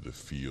into the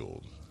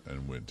field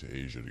and went to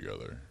Asia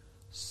together?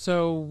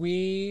 So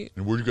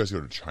And where'd you guys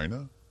go, to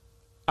China?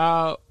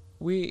 I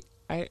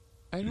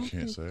don't You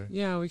can't say?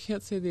 Yeah, we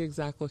can't say the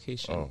exact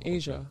location. Oh, okay.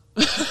 Asia.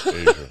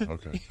 Asia.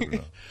 Okay.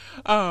 Good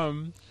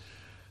enough.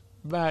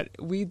 But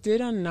we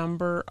did a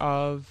number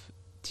of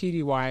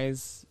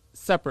TDYs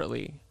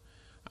separately.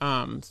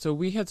 So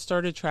we had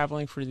started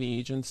traveling for the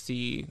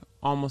agency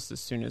almost as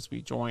soon as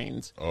we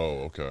joined.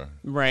 Oh, okay.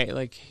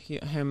 Right,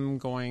 him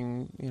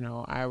going,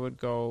 I would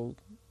go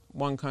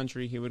one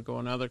country, he would go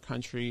another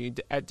country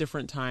at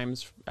different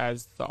times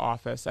as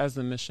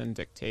the mission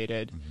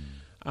dictated.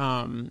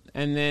 And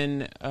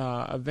then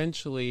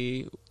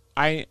eventually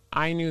I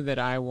knew that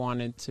I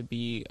wanted to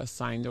be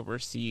assigned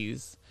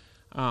overseas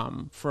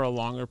for a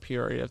longer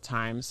period of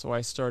time. So I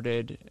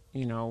started,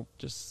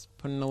 just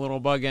putting a little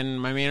bug in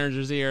my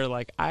manager's ear,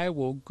 I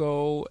will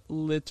go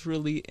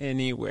literally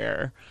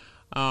anywhere.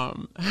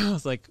 I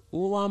was like,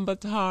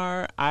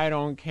 Ulaanbaatar, I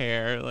don't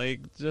care.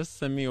 Like, just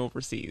send me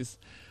overseas.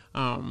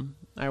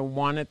 I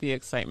wanted the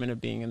excitement of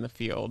being in the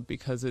field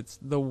because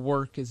the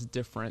work is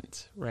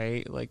different,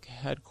 right? Like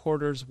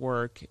headquarters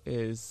work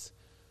is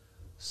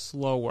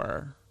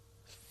slower.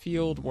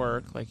 Field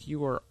work, like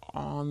you are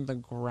on the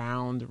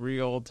ground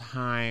real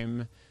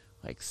time,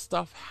 like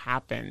stuff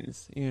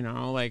happens,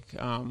 like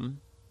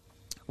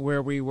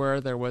where we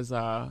were, there was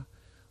a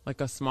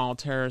small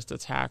terrorist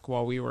attack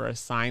while we were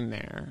assigned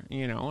there,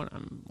 and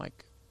I'm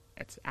like,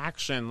 it's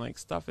action, like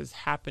stuff is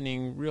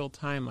happening real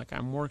time. Like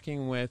I'm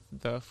working with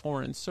the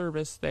foreign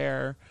service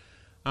there.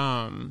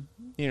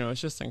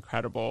 It's just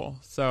incredible.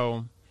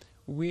 So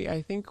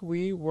I think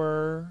we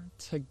were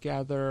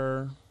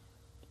together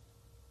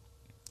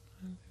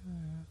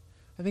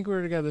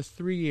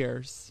 3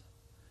 years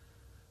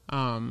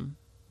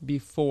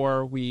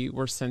before we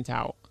were sent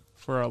out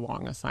for a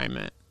long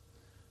assignment.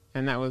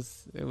 And it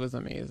was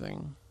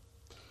amazing.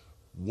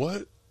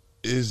 What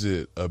is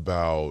it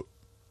about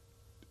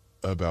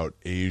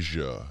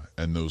Asia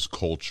and those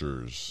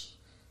cultures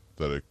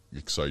that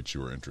excites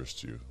you or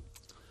interests you?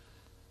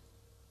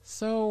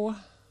 So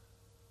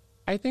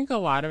I think a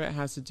lot of it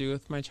has to do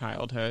with my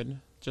childhood.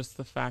 Just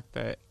the fact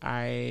that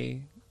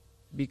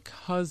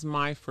because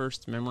my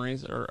first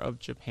memories are of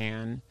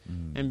Japan,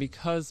 and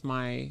because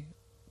my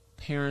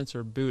parents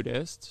are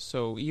Buddhist,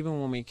 so even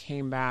when we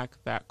came back,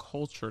 that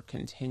culture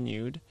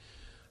continued.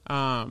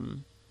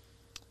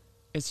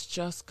 It's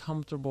just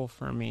comfortable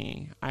for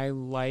me.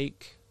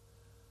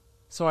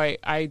 So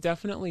I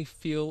definitely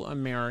feel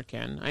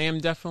American. I am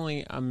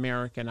definitely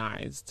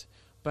Americanized,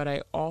 but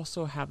I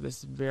also have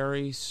this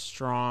very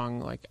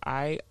strong, like,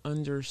 I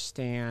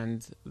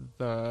understand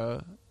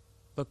the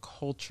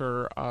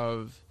culture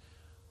of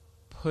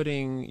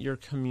putting your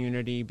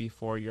community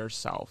before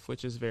yourself,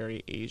 which is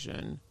very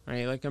Asian,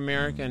 right? Like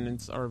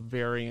Americans are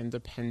very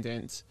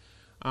independent.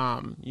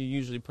 You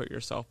usually put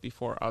yourself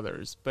before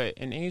others, but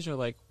in Asia,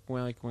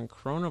 when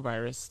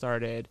coronavirus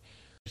started,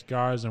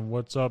 guys, and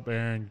what's up,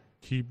 Aaron?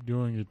 Keep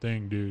doing your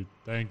thing, dude.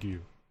 Thank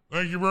you.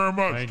 Thank you very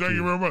much. Thank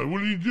you very much. What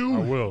did he do?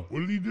 I will.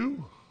 What did he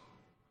do?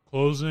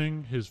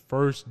 Closing his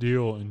first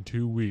deal in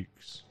 2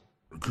 weeks.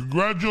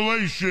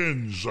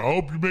 Congratulations. I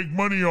hope you make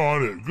money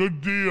on it.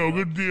 Good deal.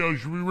 Good deal. You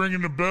should be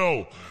ringing the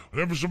bell.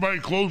 Whenever somebody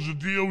closes a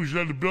deal, we should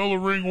have the bell to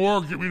ring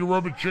or get me the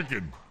rubber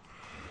chicken.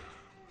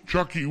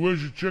 Chucky,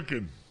 where's your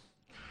chicken?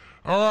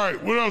 All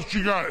right. What else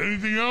you got?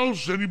 Anything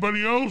else?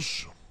 Anybody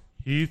else?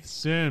 Heath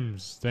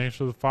Sims, thanks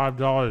for the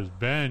 $5.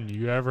 Ben,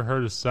 you ever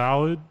heard of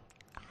salad?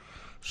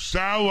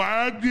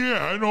 Salad?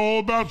 Yeah, I know all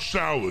about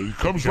salad. It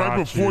comes right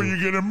before you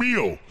get a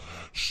meal.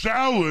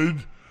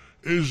 Salad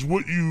is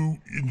what you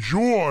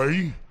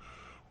enjoy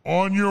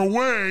on your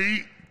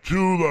way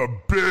to the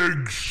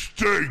big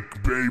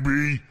steak,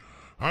 baby.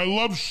 I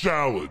love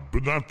salad,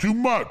 but not too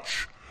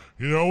much.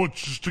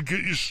 It's just to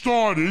get you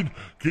started,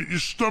 get your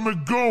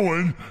stomach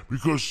going,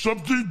 because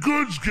something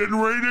good's getting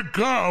ready to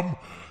come.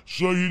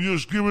 So you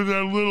just give it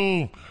that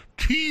little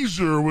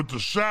teaser with the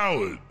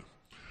salad.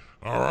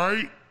 All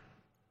right?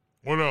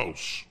 What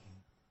else?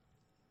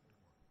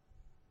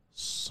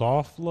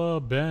 Sofla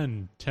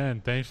Ben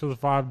 10, thanks for the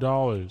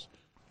 $5.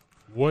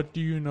 What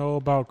do you know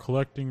about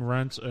collecting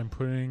rents and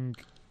putting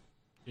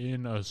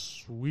in a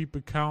sweep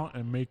account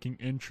and making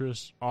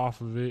interest off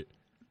of it?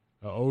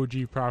 An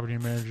OG property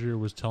manager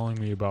was telling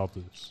me about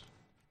this.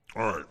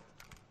 All right.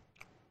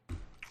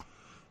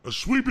 A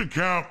sweep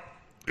account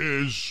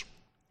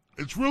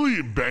it's really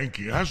in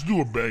banking. It has to do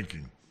with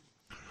banking.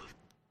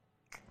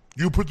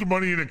 You put the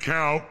money in an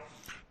account,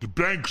 the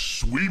bank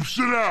sweeps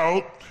it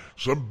out,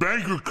 some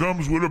banker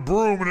comes with a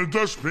broom and a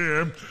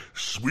dustpan,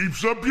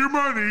 sweeps up your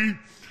money,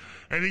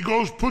 and he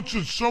puts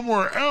it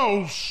somewhere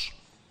else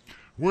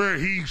where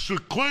he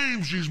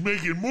claims he's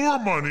making more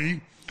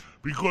money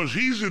because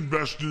he's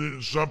invested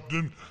in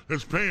something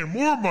that's paying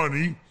more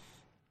money,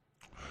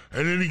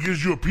 and then he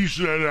gives you a piece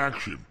of that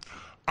action.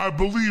 I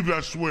believe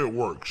that's the way it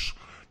works.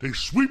 They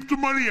sweep the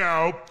money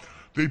out,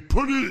 they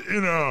put it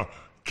in a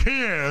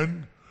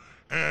can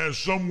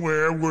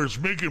somewhere where it's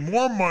making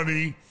more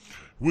money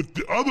with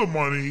the other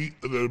money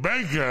the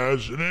bank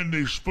has, and then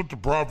they split the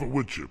profit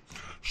with you.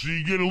 So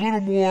you get a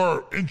little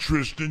more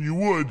interest than you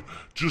would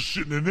just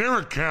sitting in their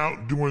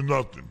account doing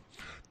nothing.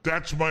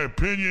 That's my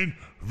opinion.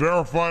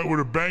 Verify it with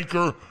a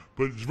banker,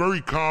 but it's very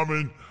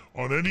common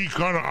on any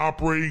kind of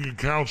operating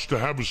accounts to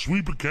have a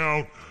sweep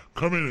account,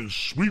 come in and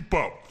sweep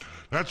up.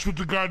 That's what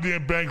the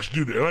goddamn banks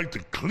do. They like to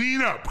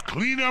clean up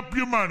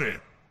your money.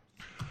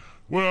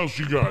 What else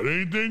you got?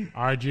 Anything?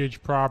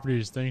 IGH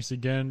Properties, thanks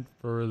again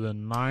for the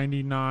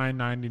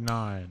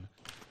 $99.99.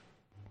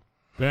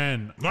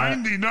 Ben.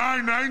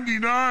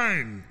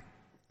 $99.99.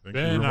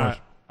 Ben, I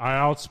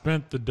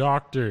outspent the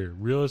doctor.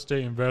 Real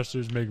estate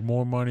investors make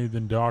more money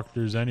than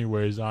doctors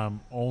anyways.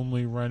 I'm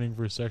only renting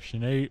for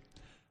Section 8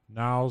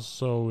 now,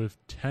 so if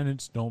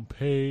tenants don't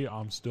pay,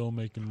 I'm still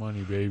making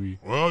money, baby.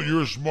 Well,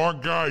 you're a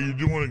smart guy. You're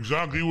doing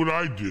exactly what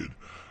I did.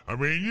 I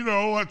mean, you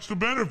know, that's the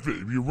benefit.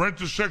 If you rent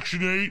a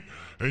Section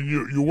 8 and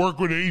you work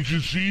with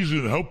agencies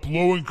and help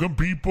low-income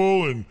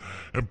people and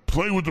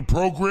play with the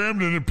program,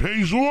 then it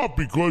pays off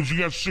because you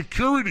got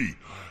security.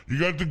 You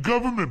got the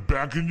government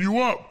backing you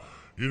up,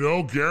 you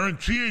know,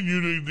 guaranteeing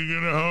you they're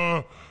going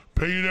to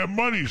pay you that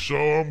money. So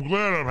I'm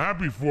glad, I'm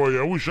happy for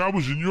you. I wish I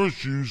was in your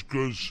shoes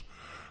because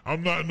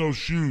I'm not in those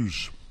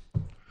shoes.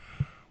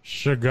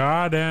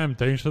 Shagadam,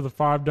 thanks for the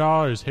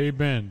 $5. Hey,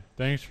 Ben,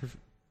 thanks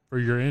for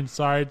your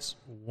insights.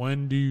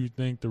 When do you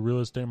think the real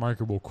estate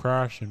market will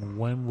crash, and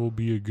when will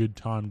be a good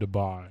time to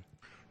buy?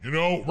 You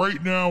know,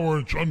 right now we're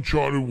in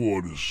uncharted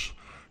waters.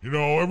 You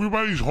know,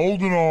 everybody's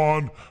holding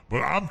on, but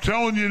I'm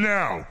telling you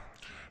now,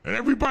 and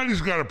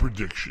everybody's got a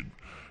prediction.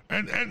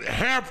 And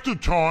half the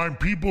time,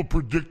 people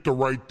predict the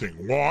right thing.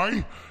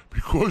 Why?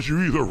 Because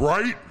you're either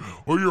right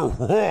or you're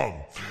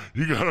wrong.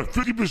 You got a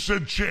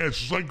 50%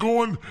 chance.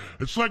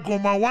 It's like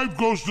when my wife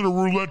goes to the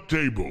roulette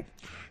table.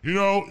 You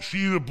know, she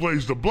either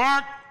plays the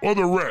black or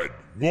the red.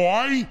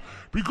 Why?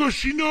 Because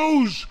she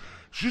knows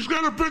she's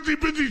got a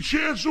 50-50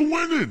 chance of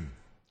winning.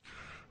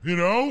 You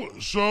know?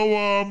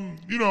 So,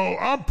 you know,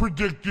 I'm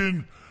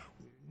predicting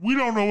we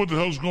don't know what the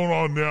hell's going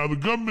on now. The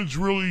government's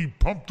really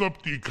pumped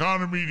up the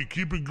economy to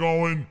keep it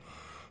going,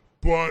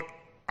 but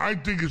I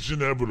think it's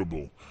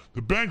inevitable.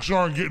 The banks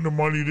aren't getting the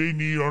money they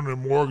need on their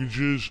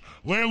mortgages.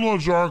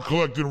 Landlords aren't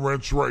collecting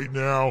rents right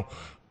now.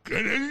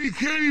 And you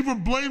can't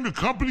even blame the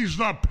companies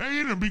not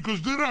paying them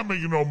because they're not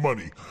making no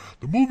money.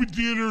 The movie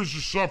theaters are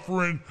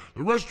suffering.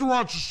 The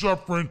restaurants are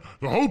suffering.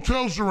 The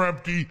hotels are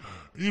empty.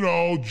 You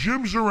know,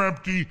 gyms are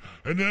empty.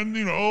 And then,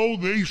 you know,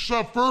 they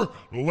suffer.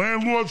 The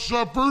landlord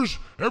suffers.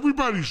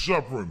 Everybody's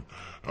suffering.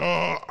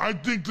 I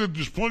think that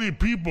there's plenty of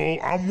people,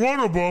 I'm one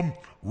of them,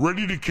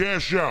 ready to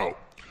cash out.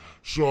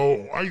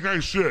 So, like I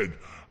said,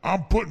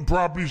 I'm putting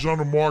properties on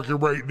the market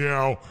right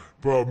now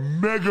for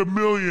mega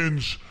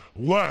millions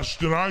less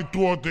than I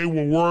thought they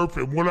were worth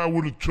and what I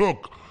would have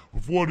took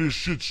before this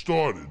shit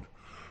started.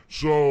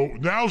 So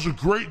now's a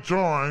great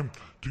time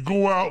to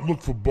go out and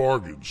look for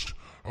bargains.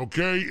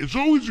 Okay? It's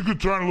always a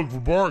good time to look for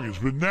bargains,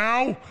 but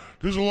now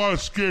there's a lot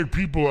of scared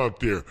people out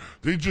there.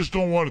 They just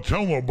don't want to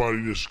tell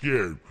nobody they're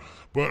scared.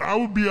 But I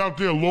would be out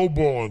there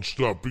lowballing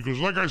stuff because,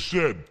 like I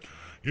said,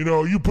 you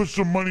know, you put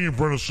some money in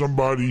front of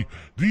somebody,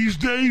 these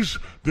days,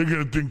 they're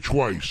going to think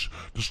twice.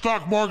 The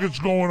stock market's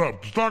going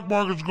up. The stock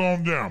market's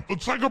going down.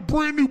 It's like a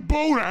brand new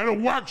boat. I had it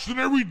waxed and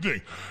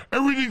everything.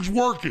 Everything's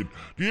working.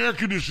 The air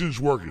conditioning's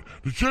working.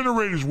 The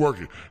generator's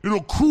working.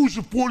 It'll cruise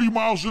at 40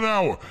 miles an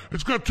hour.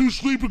 It's got 2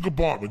 sleeping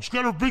compartments. It's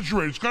got a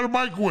refrigerator. It's got a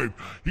microwave.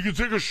 You can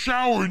take a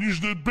shower and use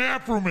the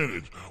bathroom in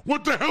it.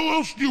 What the hell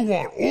else do you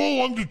want?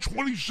 All under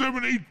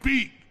 27.8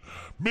 feet.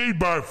 Made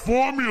by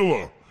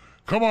Formula.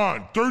 Come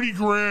on, 30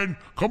 grand.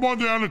 Come on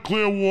down to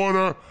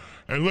Clearwater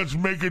and let's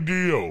make a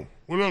deal.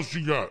 What else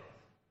you got?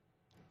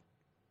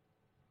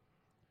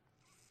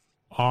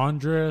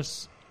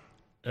 Andres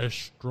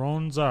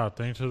Estronza,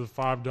 thanks for the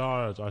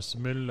 $5. I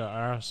submitted an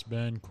Ask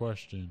Ben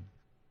question.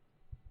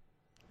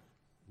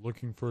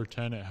 Looking for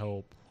tenant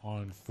help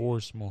on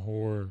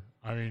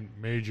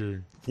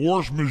major.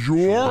 Force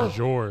majeure?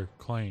 Majeure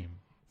claim.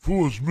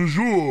 Force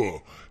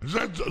majeure. Is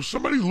that,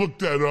 somebody looked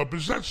that up.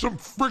 Is that some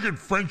friggin'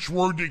 French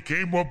word they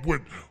came up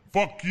with?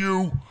 Fuck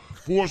you.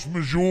 Force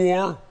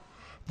majeure.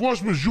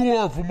 Force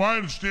majeure, from my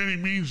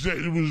understanding, means that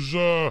it was,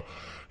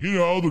 you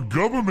know, the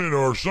government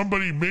or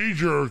somebody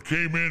major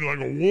came in, like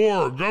a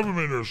war or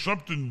government or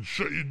something,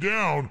 shut you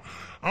down.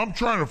 I'm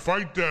trying to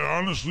fight that,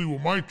 honestly,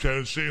 with my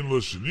tenants, saying,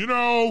 listen, you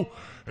know,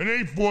 it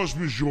ain't force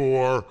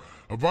majeure.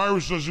 A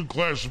virus doesn't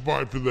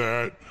classify for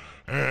that.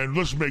 And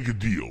let's make a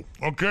deal,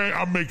 okay?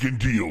 I'm making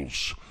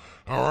deals,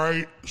 all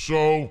right?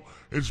 So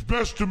it's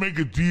best to make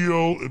a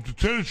deal. If the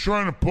tenant's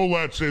trying to pull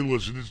that, say,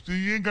 listen,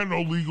 you ain't got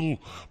no legal,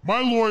 my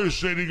lawyers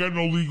say they got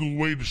no legal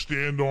way to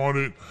stand on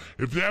it.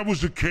 If that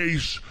was the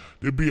case,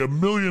 there'd be a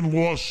million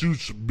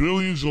lawsuits,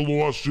 billions of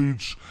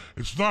lawsuits.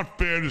 It's not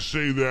fair to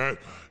say that.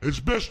 It's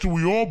best that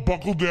we all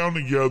buckle down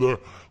together.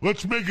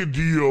 Let's make a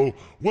deal.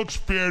 What's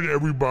fair to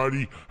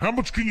everybody? How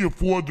much can you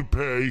afford to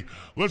pay?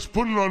 Let's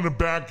put it on the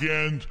back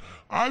end.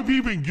 I've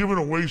even given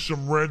away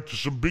some rent to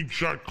some big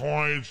shot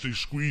clients. They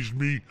squeezed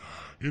me,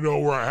 you know,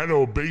 where I had to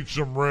abate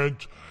some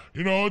rent.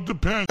 You know, it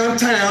depends.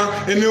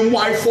 Downtown and them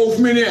white folks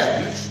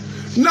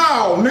Minneapolis.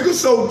 No, nigga,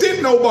 so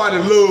didn't nobody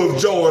love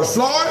George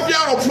Floyd.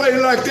 Y'all don't play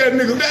like that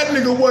nigga. That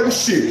nigga wasn't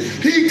shit.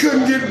 He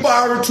couldn't get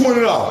borrowed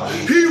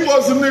 $20. He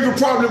was a nigga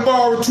probably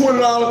borrowed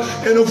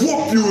 $20 and a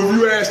whoop you if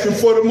you asking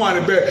for the money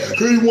back.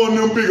 Cause he one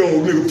of them big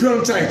old nigga,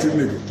 penitentiary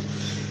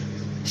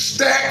nigga.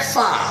 Stack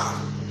 5.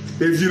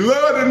 If you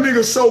love the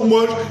nigga so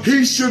much,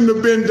 he shouldn't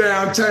have been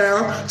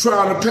downtown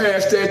trying to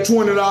pass that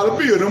 $20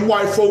 bill. Them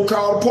white folk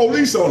called the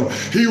police on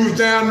him. He was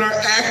down there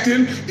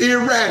acting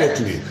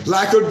erratically,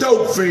 like a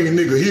dope fiend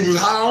nigga. He was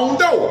high on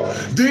dope.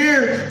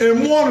 Then, and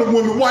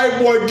when the white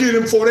boy get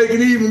him before they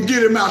can even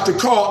get him out the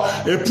car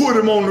and put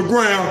him on the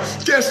ground,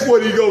 guess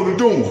what he go to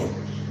doing?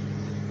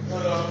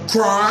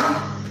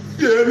 Crying.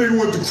 Yeah, that nigga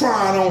went to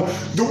crying on.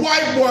 The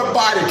white boy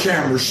body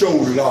camera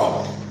showed it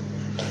all.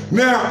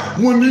 Now,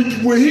 when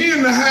he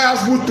in the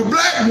house with the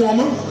black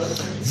woman,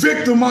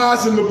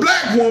 victimizing the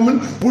black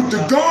woman with the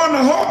gun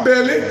to her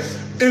belly,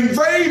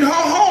 invade her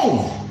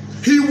home.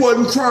 He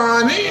wasn't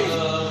crying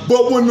either.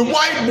 But when the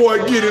white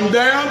boy get him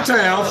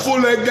downtown, full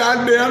of that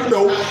goddamn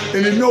dope,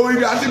 and he know he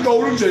got to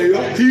go to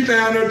jail, he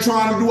down there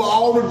trying to do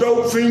all the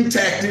dope fiend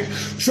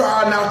tactics,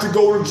 trying not to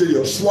go to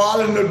jail,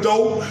 swallowing the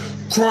dope,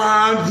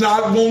 crying,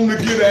 not wanting to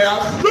get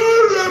out.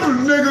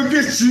 Nigga,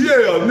 get to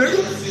jail,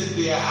 nigga.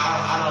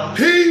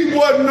 He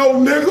wasn't no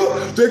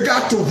nigga that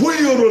got the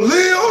will to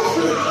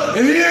live,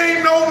 and he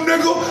ain't no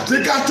nigga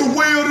that got the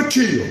will to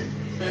kill.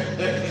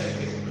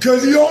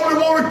 Cause you only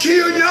want to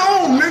kill your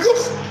own, nigga.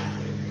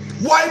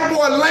 White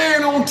boy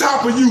laying on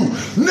top of you,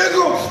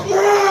 nigga.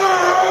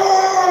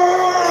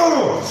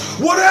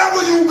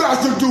 Whatever you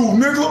got to do,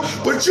 nigga,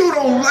 but you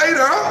don't lay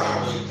there.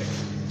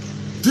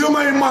 Them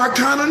ain't my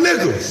kind of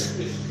niggas.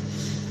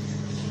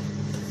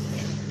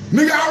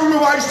 Nigga, I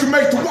remember I used to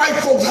make the white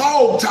folks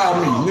hog tie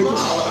me, nigga.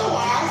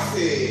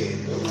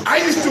 I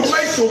used to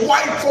make the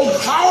white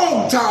folks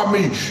hog tie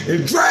me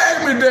and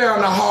drag me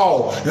down the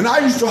hall. And I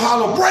used to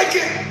holler, break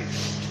it,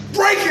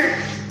 break it.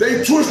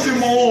 They twisted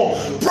my arm,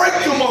 break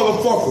the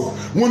motherfucker.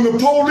 When the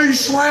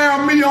police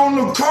slammed me on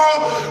the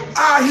car,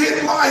 I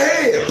hit my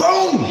head,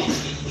 boom.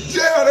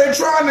 Yeah, they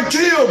trying to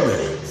kill me.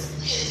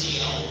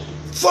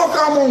 Fuck,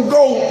 I'm gonna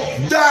go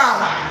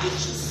die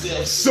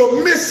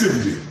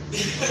submissively.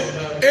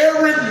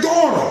 Eric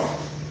Garner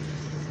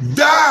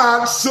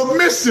died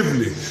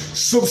submissively.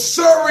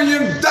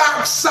 Subservient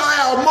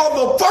docile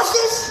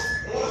motherfuckers.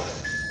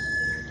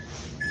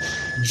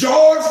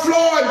 George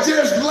Floyd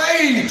just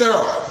laid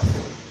there.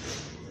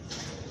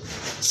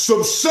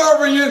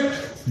 Subservient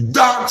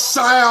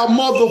docile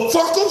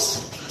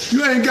motherfuckers.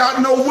 You ain't got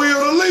no will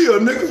to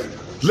live, nigga.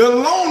 Let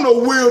alone no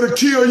will to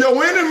kill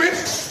your enemy.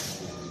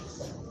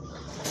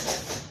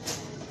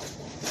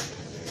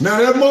 Now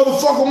that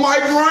motherfucker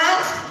Mike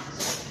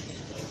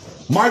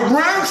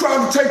Brown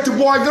tried to take the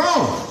boy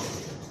gun.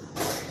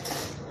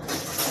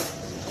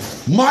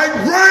 Mike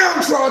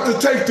Brown tried to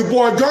take the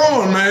boy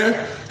gun, man.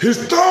 His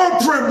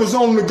thumbprint was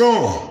on the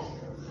gun.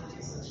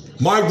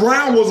 Mike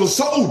Brown was a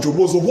soldier,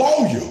 was a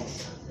warrior.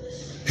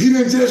 He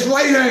didn't just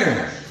lay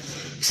down.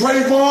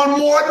 Trayvon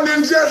Martin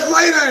didn't just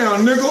lay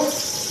down, nigga.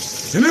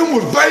 And them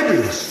was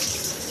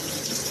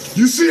babies.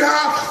 You see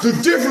how the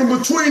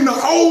difference between the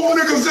old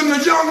niggas and the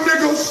young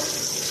niggas?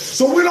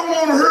 So we don't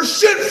want to hear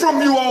shit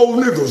from you old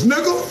niggas,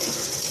 nigga.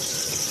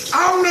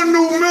 I'm the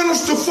new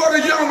minister for the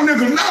young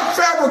niggas, not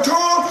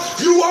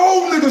Farrakhan. You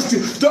old niggas,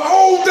 the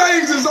old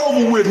days is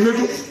over with,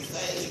 nigga.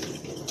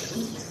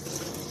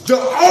 The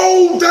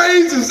old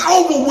days is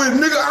over with,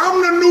 nigga.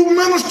 I'm the new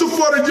minister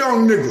for the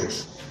young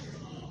niggas.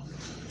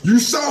 You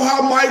saw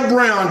how Mike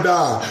Brown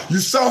died. You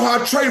saw how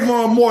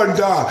Trayvon Martin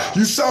died.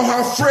 You saw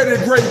how Freddie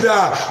Gray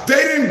died. They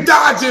didn't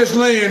die just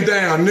laying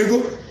down,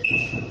 nigga.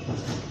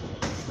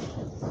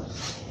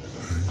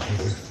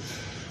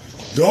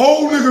 The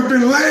old nigga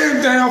been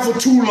laying down for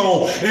too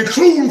long,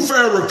 including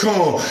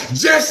Farrakhan,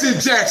 Jesse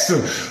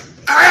Jackson,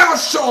 Al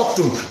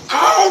Sharpton.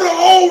 All the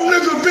old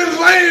niggas been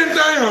laying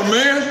down,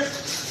 man.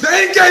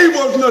 They ain't gave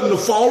us nothing to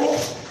follow.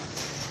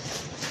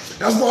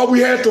 That's why we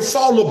had to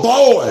follow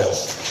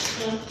boys.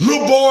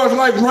 Little boys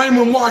like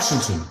Raymond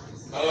Washington.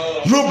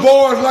 Little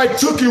boys like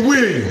Tookie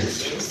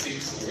Williams.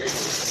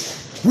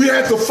 We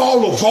had to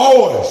follow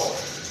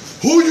boys.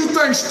 Who you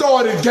think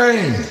started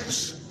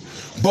gangs?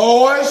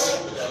 Boys?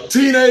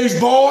 Teenage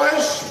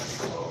boys?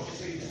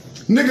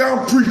 Nigga,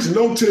 I'm preaching.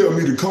 Don't tell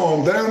me to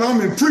calm down.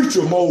 I'm in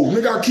preacher mode.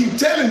 Nigga, I keep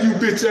telling you,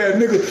 bitch ass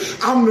nigga,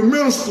 I'm the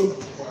minister.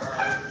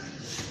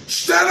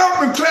 Stand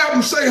up and clap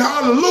and say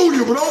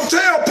hallelujah, but don't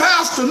tell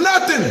pastor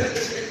nothing.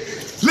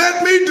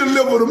 Let me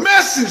deliver the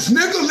message,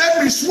 nigga.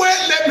 Let me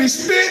sweat, let me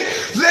spit,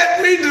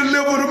 let me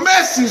deliver the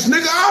message,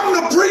 nigga. I'm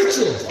the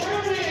preacher.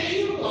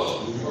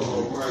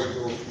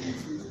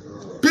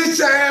 Bitch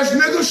ass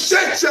nigga,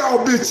 shut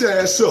y'all bitch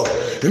ass up.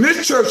 In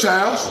this church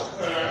house,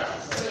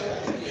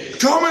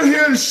 come in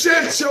here and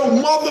shut your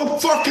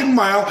motherfucking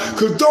mouth,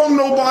 cause don't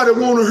nobody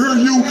wanna hear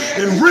you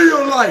in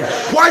real life.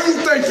 Why you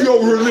think you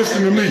over here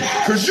listening to me?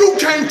 Cause you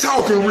can't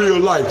talk in real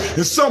life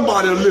and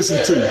somebody will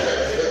listen to you.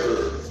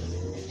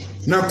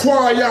 Now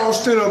choir, y'all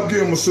stand up and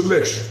give them a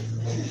selection.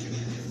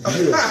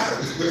 Yeah.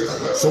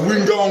 So we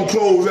can go and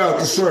close out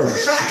the sermon.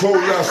 Close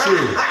out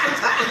service.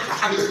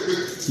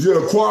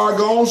 Yeah, choir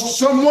go on.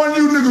 Someone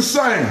you niggas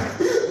sing.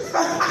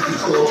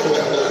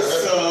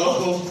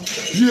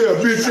 Yeah,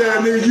 bitch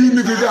ass nigga, you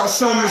niggas got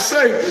something to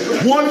say.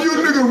 One of you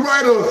niggas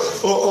write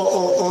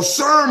a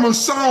sermon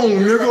song,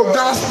 nigga, a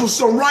gospel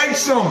song, write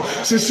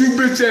something, since you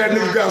bitch ass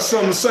niggas got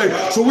something to say.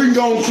 So we can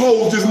go and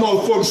close this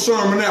motherfucking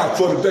sermon out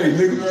for the day,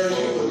 nigga.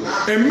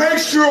 And make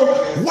sure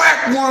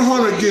Whack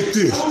 100 get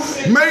this.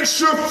 Make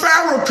sure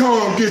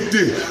Farrakhan get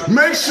this.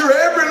 Make sure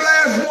every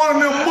last one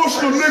of them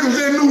Muslim niggas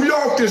in New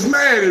York is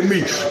mad at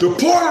me. The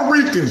Puerto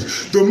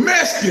Ricans, the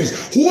Mexicans,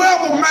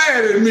 whoever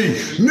mad at me,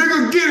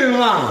 nigga, get in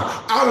line.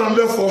 I done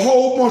left a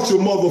whole bunch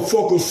of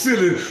motherfuckers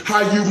feeling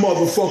how you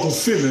motherfuckers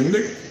feeling,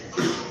 nigga.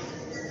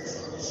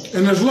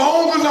 And as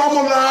long as I'm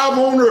alive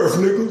on earth,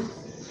 nigga,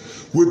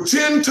 with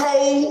 10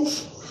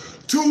 toes,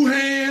 2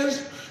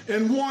 hands,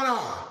 and 1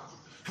 eye,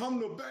 I'm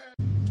the bad.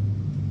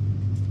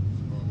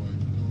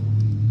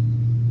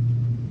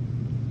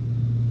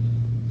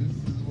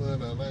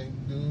 What I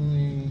like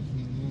doing.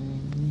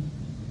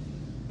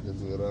 That's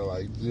what I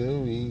like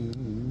doing.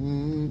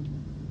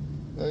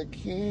 I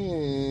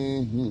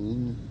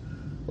can't.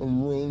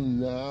 I'm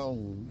rolling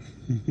down.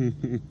 You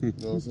know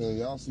what I'm saying?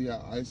 Y'all see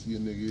how icy a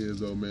nigga is,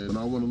 though, man. When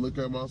I want to look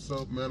at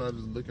myself, man, I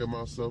just look at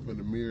myself in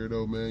the mirror,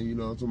 though, man. You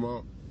know what I'm talking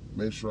about?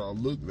 Make sure I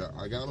look that.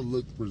 I gotta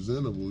look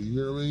presentable. You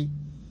hear me?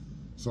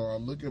 So I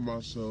look at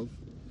myself.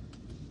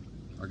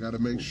 I gotta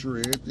make sure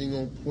everything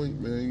on point,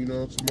 man. You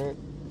know what I'm talking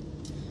about?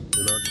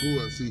 And I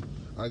cool. See,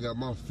 I got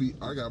my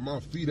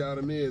feet out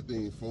and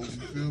everything, folks.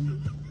 You feel me?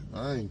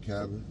 I ain't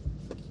capping.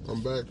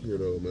 I'm back here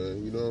though,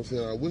 man. You know what I'm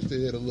saying? I wish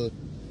they had a look.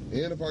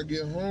 And if I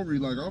get hungry,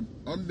 like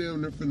I'm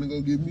damn near finna go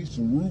get me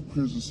some Root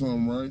Crisps or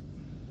something, right?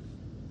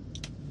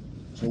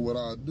 So what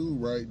I do,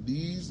 right?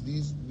 These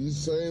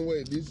same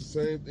way. These the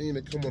same thing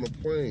that come on a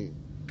plane.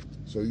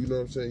 So you know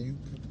what I'm saying?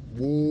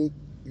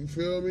 You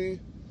feel me?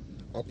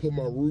 I put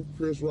my Root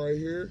Crisp right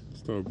here.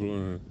 Start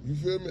blowing. You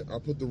feel me? I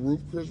put the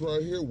Root Crisp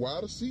right here while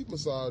the seat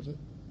massager.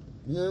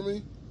 You hear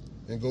me?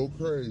 And go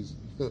crazy.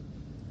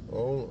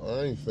 Oh,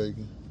 I ain't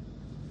faking.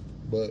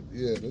 But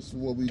yeah, this is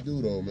what we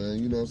do though, man.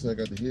 You know what I'm saying?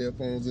 I got the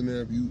headphones in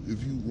there.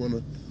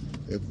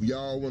 If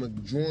y'all wanna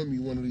join me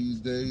one of these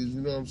days, you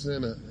know what I'm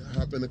saying?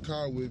 Hop in the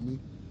car with me.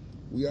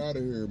 We out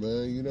of here,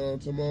 man. You know what I'm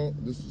talking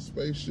about? This is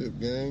Spaceship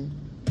Gang.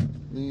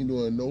 We ain't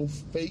doing no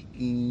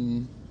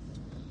faking.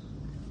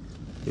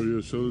 Oh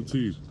yeah, show the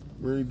teeth.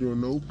 We ain't doing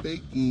no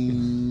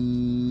faking.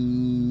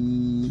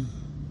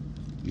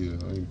 Yeah,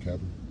 I ain't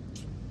capping.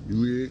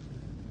 You hear?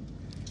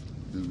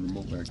 There's a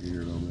remote back in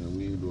here though, man.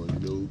 We ain't doing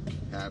no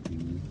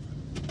capping.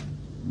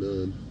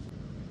 None.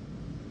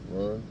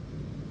 Alright?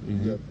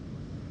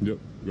 Yep.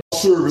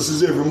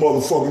 Services every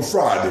motherfucking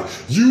Friday.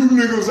 You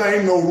niggas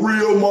ain't no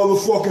real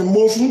motherfucking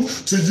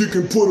Muslims till you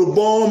can put a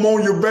bomb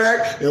on your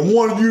back and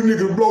one of you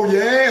niggas blow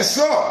your ass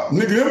up.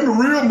 Nigga, them the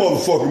real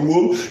motherfucking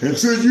Muslims.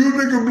 Until you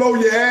niggas blow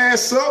your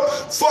ass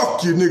up,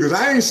 fuck you niggas.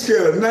 I ain't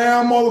scared of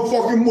now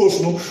motherfucking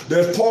Muslim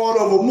that's part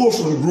of a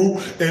Muslim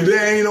group and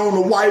they ain't on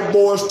the white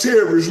boys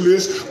terrorist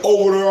list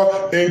over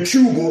there in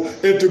Cuba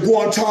at the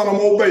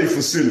Guantanamo Bay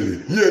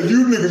facility. Yeah,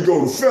 you niggas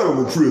go to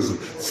federal prison.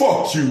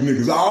 Fuck you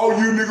niggas. All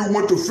you niggas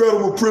went to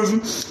federal prison,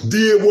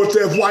 did what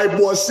that white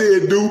boy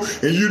said do,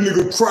 and you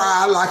nigga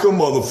cried like a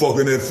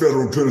motherfucker in that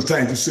federal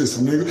penitentiary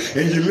system, nigga,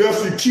 and you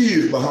left your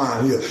kids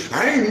behind here.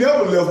 I ain't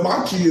never left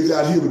my kids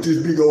out here with this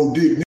big old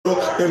dick,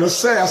 nigga, and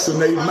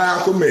assassinate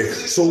Malcolm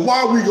X. So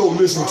why we go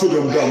listen to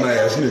them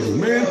dumbass niggas,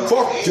 man?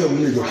 Fuck them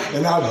niggas.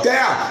 And I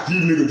dare you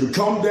niggas to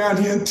come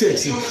down here in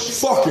Texas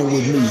fucking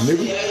with me,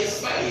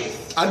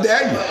 nigga. I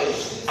dare you.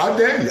 I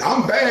dare you.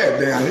 I'm bad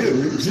down here,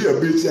 nigga. Yeah,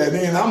 bitch, that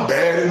in. I'm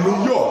bad in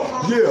New York.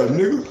 Yeah,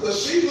 nigga. But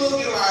she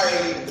looking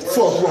like...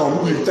 Fuck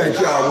wrong. You think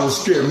y'all gonna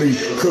scare me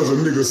because a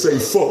nigga say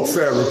fuck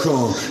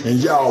Farrakhan and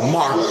y'all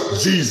mock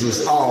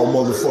Jesus all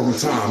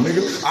motherfucking time,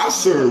 nigga. I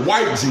serve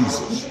white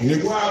Jesus,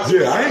 nigga.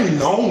 Yeah, I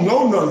don't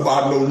know nothing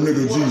about no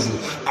nigga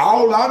Jesus.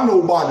 All I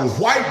know about is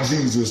white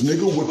Jesus,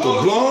 nigga, with the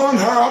blonde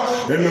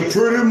hair and the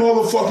pretty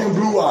motherfucking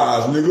blue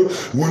eyes,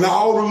 nigga. When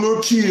all the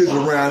little kids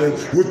around him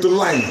with the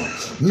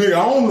lambs. Nigga,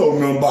 I don't know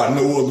nothing about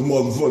no other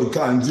motherfucking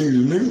kind of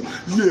Jesus, nigga.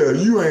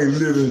 Yeah, you ain't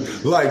living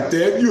like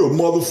that. You a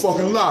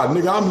motherfucking lie,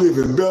 nigga. I'm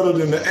living better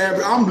than the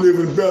average. I'm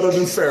living better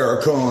than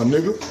Farrakhan,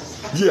 nigga.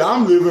 Yeah,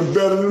 I'm living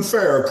better than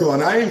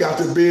Farrakhan. I ain't got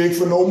to beg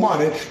for no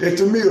money at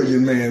the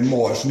Million Man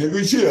March,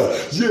 nigga.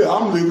 Yeah,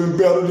 I'm living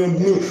better than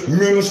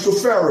Minister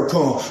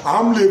Farrakhan.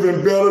 I'm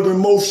living better than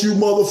most you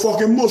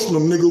motherfucking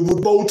Muslim niggas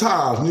with bow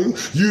ties,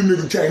 nigga. You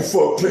nigga can't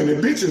fuck plenty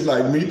bitches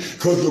like me,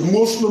 cause the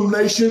Muslim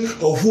nation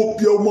will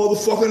whoop your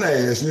motherfucking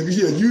ass, nigga.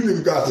 Yeah, you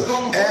niggas got to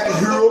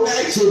adhere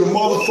to the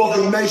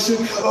motherfucking nation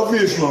of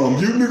Islam.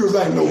 You niggas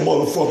ain't no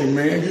motherfucking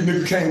man. You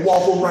niggas can't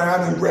walk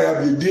around and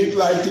grab your dick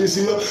like this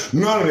here.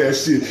 None of that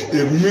shit.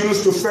 If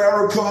Minister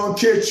Farrakhan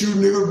catch you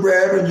nigga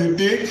grabbing your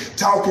dick,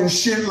 talking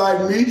shit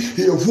like me,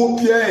 he'll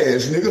whoop your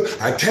ass,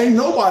 nigga. I can't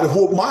nobody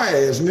whoop my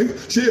ass, nigga.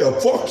 Yeah,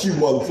 fuck you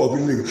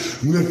motherfucking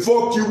nigga. And then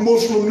fuck you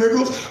Muslim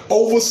niggas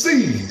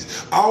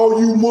overseas. All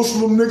you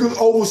Muslim niggas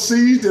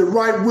overseas that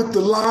write with the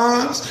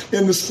lines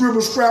and the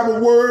scribble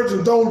words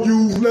and don't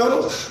use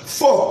letters,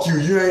 fuck you.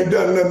 You ain't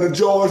done nothing to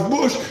George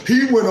Bush.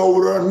 He went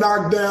over there and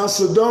knocked down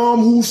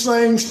Saddam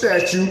Hussein's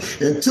statue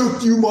and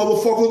took you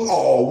motherfuckers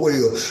all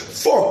well.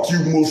 Fuck you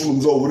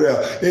Muslims over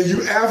there. And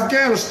you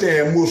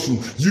Afghanistan Muslim,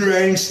 you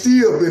ain't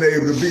still been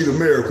able to beat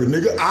America,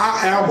 nigga.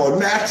 I am a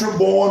natural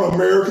born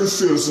American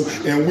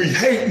citizen and we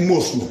hate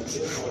Muslims.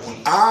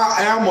 I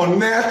am a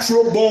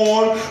natural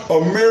born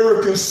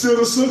American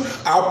citizen.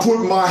 I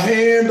put my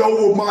hand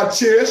over my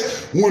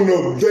chest when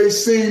they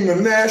sing the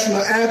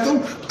national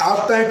anthem.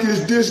 I think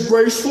it's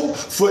disgraceful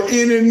for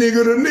any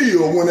nigga to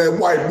kneel when that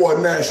white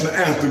boy national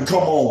anthem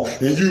come on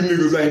and you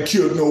niggas ain't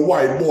killed no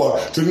white boy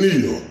to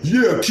kneel.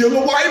 Yeah, kill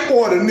a white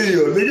boy to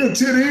kneel. Nigga,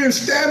 until the end,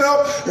 stand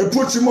up and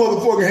put your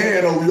motherfucking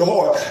hand over your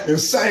heart and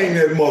sing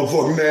that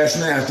motherfucking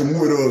national anthem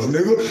with us,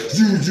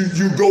 nigga.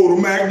 You go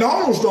to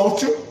McDonald's,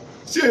 don't you?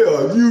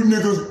 Yeah, you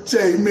niggas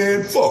say,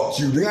 man, fuck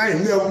you. Nigga. I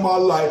ain't never in my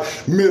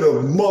life met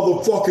a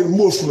motherfucking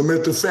Muslim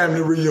at the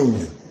family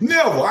reunion.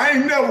 Never. I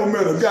ain't never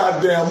met a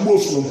goddamn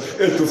Muslim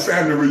at the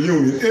family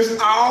reunion. It's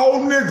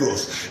all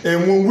niggas.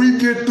 And when we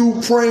get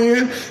through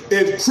praying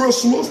at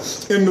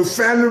Christmas in the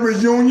family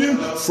reunion,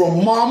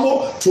 from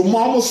mama to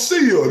mama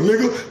Sia,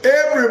 nigga,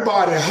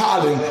 everybody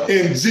hollering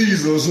in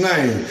Jesus'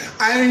 name.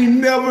 I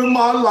ain't never in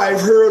my life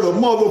heard a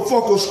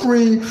motherfucker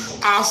scream,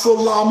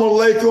 Assalamu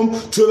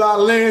alaikum, till I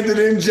landed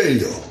in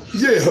jail.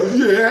 Yeah,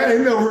 I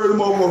ain't never heard a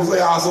motherfucker say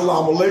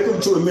Assalamu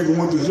alaikum till a nigga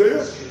went to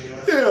jail.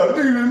 Yeah,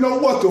 nigga didn't know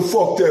what the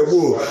fuck that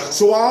was.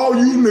 So all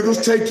you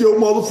niggas take your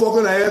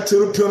motherfucking ass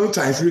to the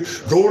penitentiary,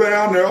 go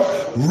down there,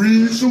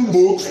 read some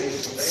books,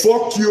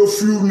 fuck you a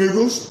few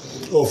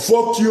niggas, or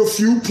fuck you a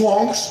few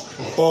punks,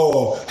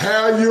 or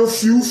have you a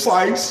few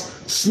fights,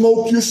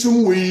 smoke you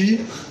some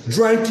weed,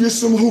 drink you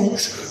some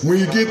hooch. When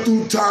you get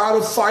through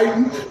tired of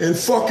fighting and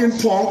fucking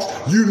punks,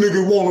 you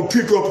niggas want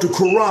to pick up the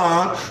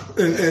Quran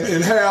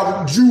and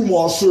have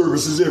Jumu'ah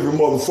services every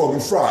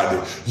motherfucking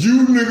Friday.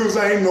 You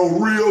niggas ain't no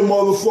real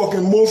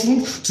motherfucking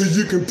Muslims till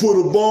you can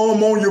put a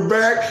bomb on your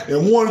back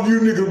and one of you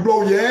niggas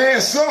blow your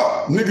ass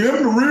up. Nigga,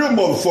 them the real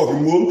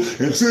motherfucking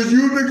Muslims. Until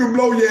you niggas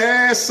blow your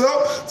ass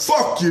up,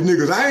 fuck you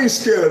niggas. I ain't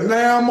scared of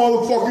now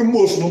motherfucking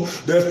Muslim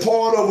that's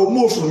part of a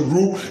Muslim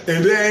group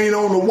and they ain't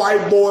on the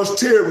white boys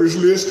terrorist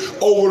list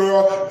over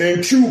there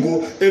in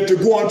Cuba at the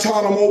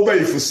Guantanamo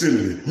Bay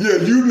facility. Yeah,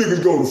 you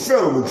niggas go to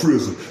federal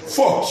prison.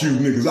 Fuck you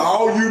niggas.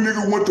 All you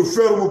niggas went to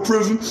federal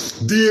prison,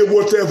 did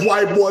what that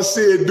white boy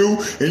said do,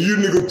 and you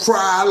niggas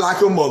cried like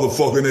a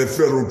motherfucker in that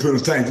federal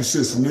penitentiary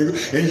system,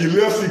 nigga. And you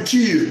left your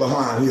kids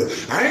behind here.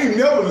 I ain't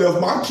never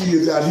left my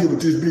kids out here with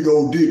this big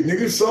old dick,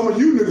 nigga. Some of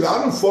you niggas,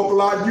 I done fuck a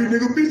lot of you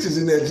nigga bitches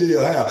in that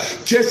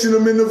jailhouse, catching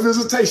them in the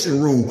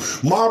visitation room.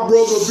 My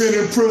brother been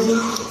in prison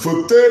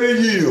for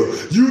 30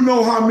 years. You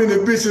know how many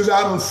bitches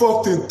I done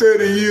fucked in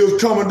 30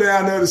 years coming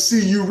down there to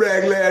see you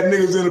rag-lad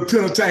niggas in the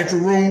penitentiary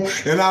room,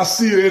 and I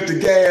see her at the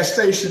gas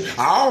station.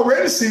 I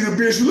already see the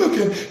bitch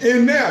looking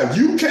in there.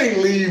 You can't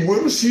leave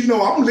with me. She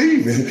know I'm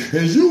leaving,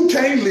 and you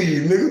can't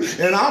leave, nigga.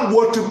 And I'm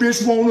what the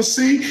bitch want to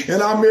see,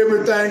 and I'm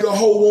everything a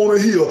hoe want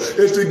to hear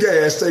at the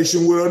gas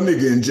station with a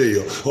nigga in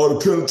jail or the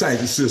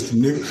penitentiary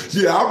system, nigga.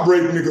 Yeah, I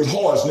break niggas'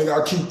 hearts,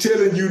 nigga. I keep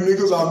telling you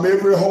niggas I'm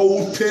every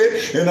hoe's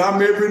pet, and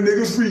I'm every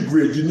nigga's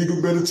regret. You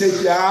niggas better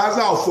take your eyes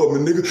off of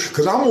me, nigga,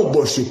 because I'm gonna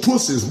bust your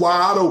pussies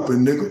wide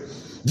open, nigga.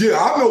 Yeah,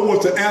 I know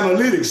what the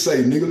analytics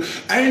say, nigga.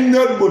 Ain't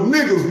nothing but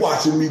niggas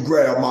watching me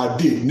grab my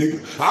dick, nigga.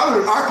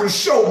 I can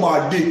show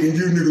my dick and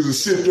you niggas will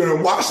sit there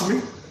and watch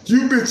me.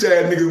 You bitch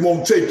ass niggas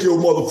won't take your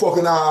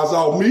motherfucking eyes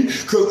off me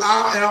because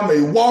I am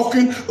a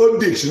walking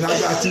addiction. I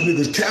got you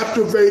niggas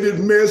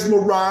captivated,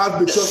 mesmerized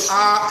because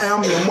I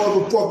am the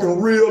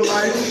motherfucking real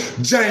life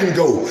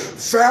Django.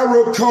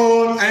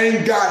 Farrakhan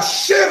ain't got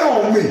shit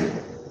on me.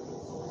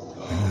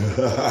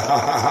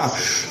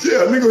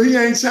 Yeah, nigga, he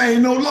ain't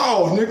changed no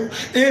laws, nigga.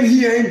 And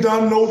he ain't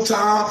done no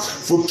time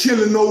for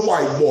killing no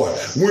white boy.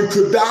 When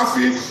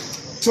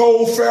Gaddafi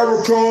told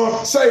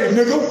Farrakhan, say,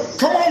 nigga,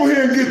 come over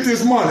here and get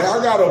this money.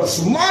 I got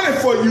some money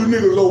for you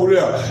niggas over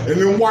there.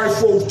 And then white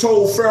folks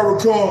told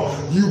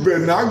Farrakhan, you better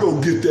not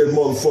go get that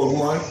motherfucking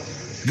money.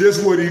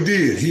 Guess what he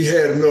did? He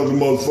had another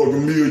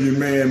motherfucking Million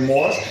Man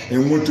March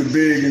and went to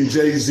begging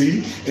Jay-Z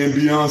and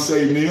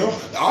Beyonce Neil.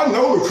 I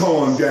know the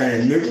con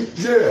game,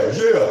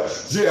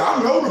 nigga. Yeah,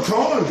 I know the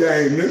con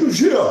game,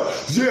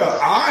 nigga. Yeah,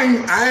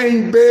 I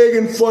ain't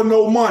begging for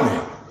no money.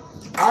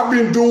 I've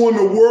been doing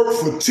the work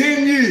for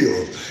 10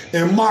 years.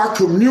 In my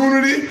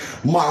community,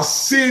 my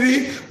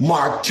city,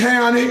 my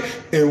county,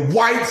 and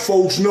white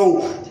folks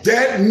know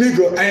that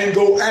nigga ain't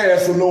gonna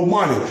ask for no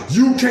money.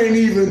 You can't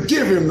even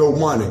give him no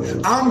money.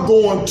 I'm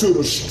going to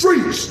the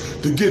streets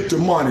to get the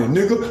money,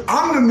 nigga.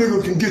 I'm the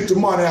nigga can get the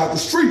money out the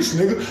streets,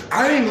 nigga.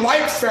 I ain't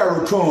like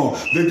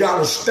Farrakhan that got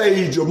to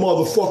stage a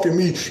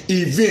motherfucking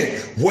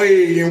event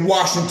way in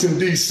Washington,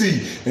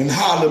 D.C. and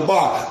holler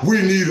by,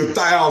 we need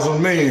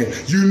 1,000 men.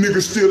 You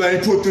niggas still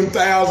ain't put them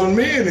 1,000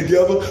 men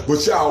together,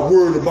 but y'all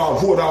worried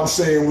about what I'm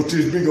saying with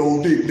this big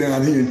old dick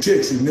down here in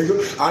Texas,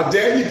 nigga. I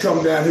dare you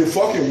come down here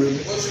fucking with me.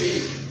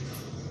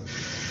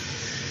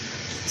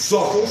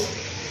 Suckers.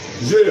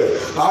 Yeah,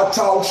 I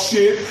talk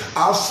shit,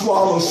 I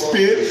swallow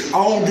spit,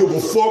 I don't give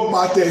a fuck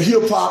about that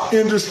hip-hop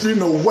industry,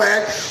 no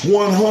whack,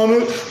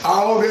 100,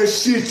 all that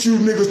shit you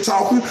niggas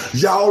talking,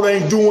 y'all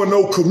ain't doing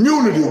no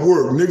community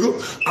work,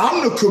 nigga.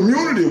 I'm the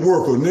community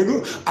worker,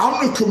 nigga.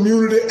 I'm the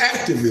community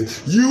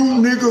activist. You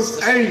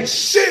niggas ain't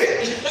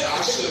shit.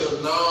 I should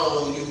have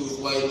known you was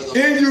waiting.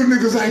 And you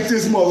niggas ain't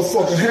this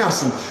motherfucking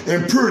handsome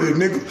and pretty,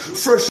 nigga.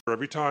 Fresh.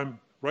 Every time,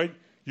 right?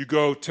 You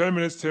go 10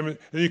 minutes, and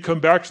you come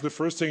back to the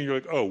first thing, and you're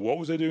like, oh, what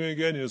was I doing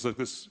again? And it's like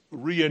this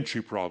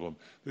re-entry problem.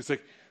 It's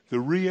like the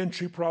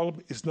re-entry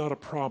problem is not a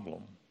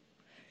problem.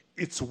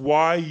 It's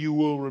why you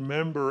will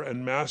remember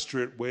and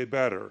master it way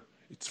better.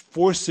 It's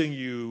forcing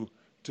you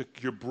to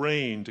your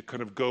brain to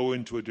kind of go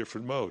into a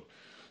different mode.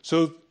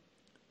 So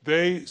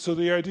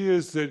the idea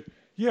is that,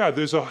 yeah,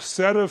 there's a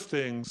set of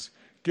things,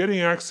 getting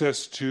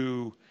access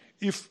to,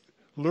 if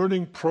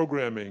learning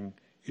programming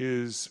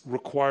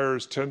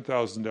requires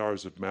 10,000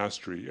 hours of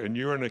mastery, and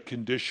you're in a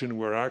condition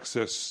where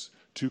access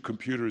to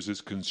computers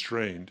is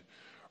constrained,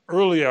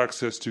 early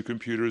access to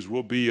computers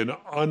will be an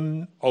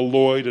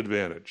unalloyed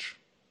advantage,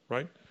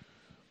 right?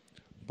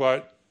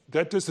 But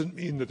that doesn't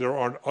mean that there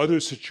aren't other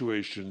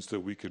situations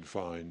that we can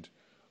find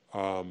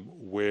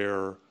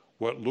where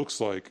what looks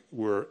like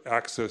where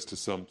access to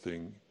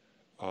something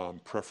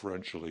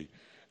preferentially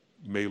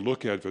may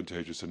look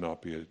advantageous and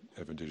not be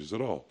advantageous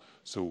at all.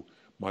 So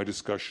my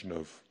discussion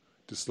of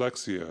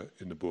dyslexia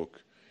in the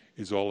book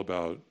is all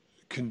about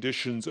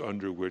conditions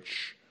under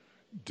which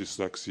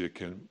dyslexia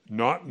can,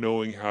 not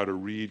knowing how to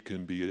read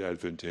can be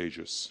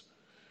advantageous.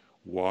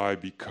 Why?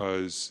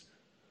 Because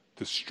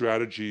the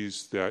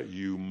strategies that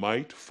you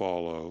might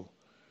follow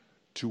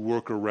to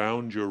work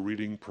around your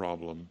reading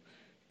problem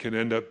can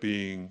end up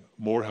being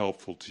more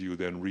helpful to you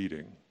than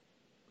reading.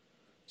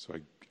 So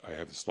I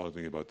have this long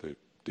thing about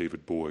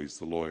David Boies,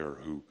 the lawyer,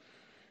 who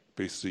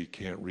basically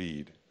can't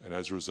read, and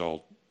as a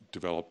result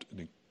developed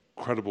an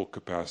incredible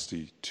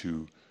capacity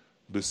to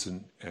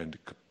listen and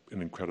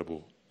an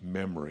incredible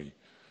memory.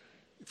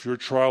 If you're a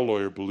trial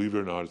lawyer, believe it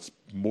or not, it's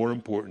more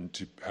important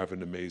to have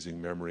an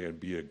amazing memory and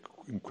be an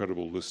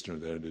incredible listener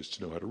than it is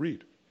to know how to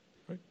read.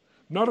 Right?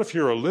 Not if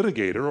you're a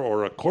litigator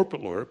or a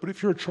corporate lawyer, but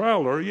if you're a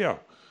trial lawyer, yeah.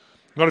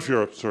 Not if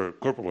you're a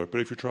corporate lawyer,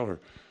 but if you're a trial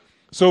lawyer.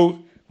 So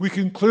we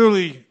can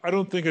clearly,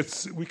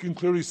 we can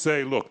clearly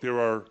say, look, there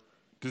are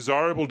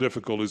desirable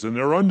difficulties and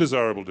there are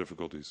undesirable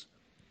difficulties.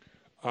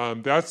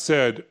 That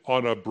said,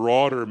 on a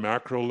broader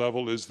macro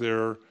level, is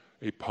there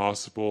a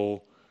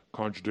possible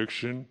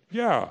contradiction?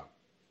 Yeah.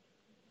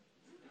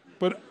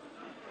 But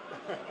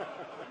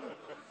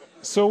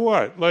so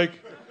what? Like,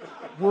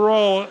 we're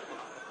all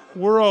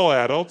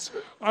adults.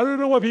 I don't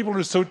know why people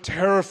are so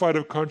terrified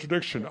of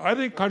contradiction. I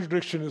think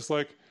contradiction is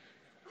like,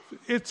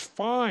 it's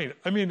fine.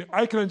 I mean,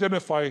 I can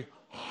identify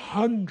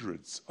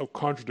hundreds of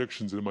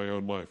contradictions in my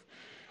own life.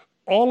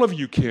 All of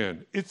you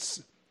can. In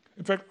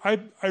fact,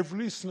 I've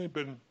recently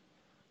been,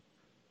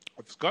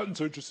 I've gotten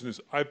so interested in this,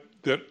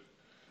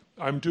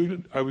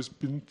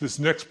 this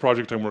next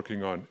project I'm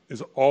working on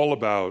is all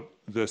about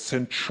the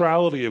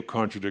centrality of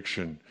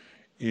contradiction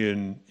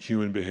in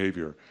human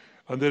behavior.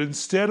 And that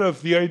instead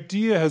of, the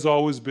idea has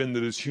always been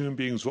that as human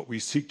beings, what we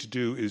seek to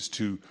do is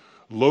to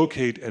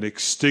locate and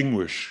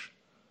extinguish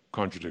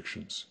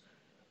contradictions.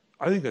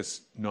 I think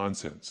that's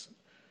nonsense.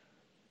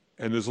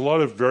 And there's a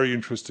lot of very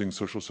interesting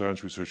social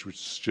science research which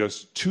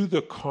suggests, to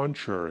the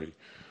contrary,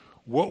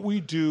 what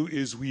we do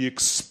is we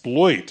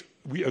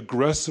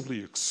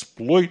aggressively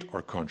exploit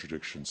our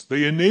contradictions.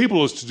 They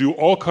enable us to do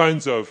all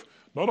kinds of,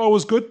 not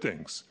always good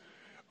things.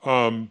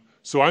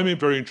 So I'm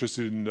very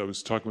interested in, I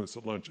was talking about this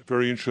at lunch,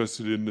 very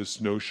interested in this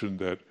notion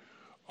that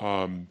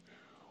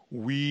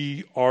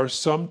we are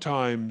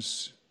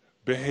sometimes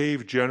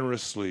behave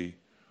generously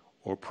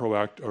or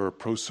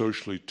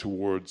pro-socially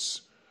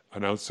towards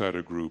an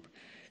outsider group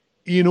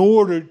in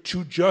order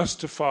to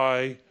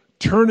justify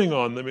turning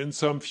on them in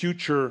some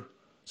future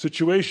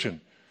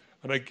situation.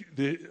 And I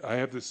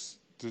have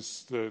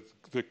the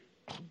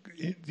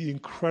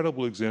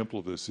incredible example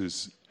of this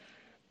is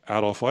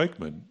Adolf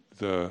Eichmann,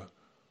 the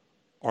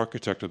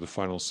architect of the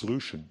Final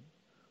Solution,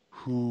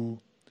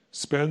 who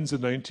spends the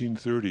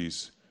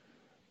 1930s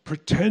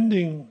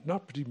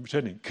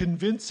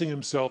convincing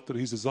himself that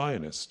he's a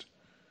Zionist.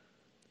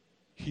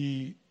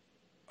 He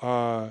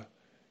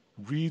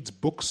reads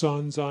books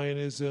on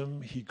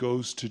Zionism, he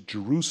goes to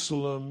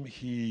Jerusalem,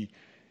 he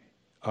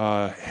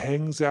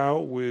hangs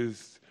out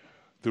with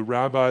the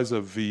rabbis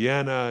of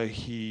Vienna,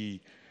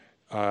 he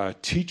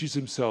teaches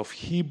himself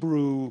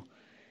Hebrew,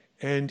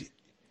 and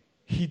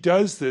he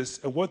does this,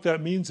 and what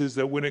that means is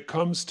that when it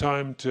comes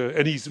time to,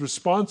 and he's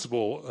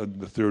responsible in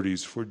the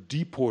 30s for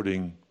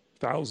deporting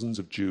thousands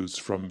of Jews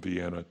from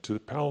Vienna to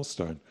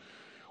Palestine.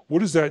 What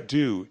does that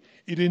do?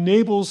 It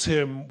enables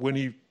him, when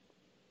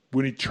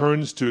he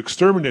turns to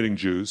exterminating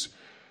Jews,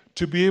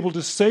 to be able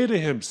to say to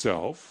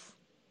himself,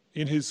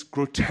 in his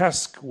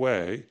grotesque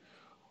way,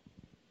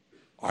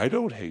 I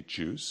don't hate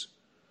Jews.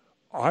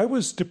 I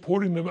was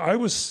deporting them. I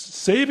was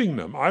saving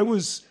them. I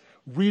was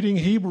reading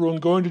Hebrew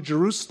and going to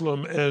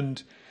Jerusalem.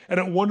 And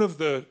at one of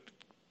the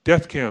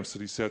death camps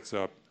that he sets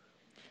up,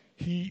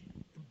 he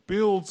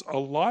builds a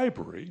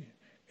library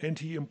and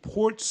he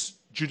imports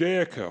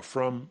Judaica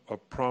from a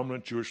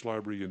prominent Jewish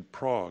library in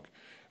Prague.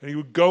 And he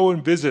would go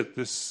and visit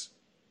this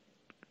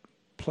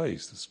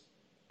place, this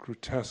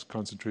grotesque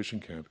concentration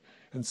camp,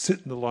 and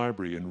sit in the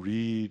library and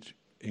read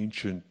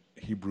ancient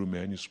Hebrew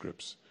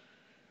manuscripts,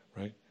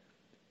 right?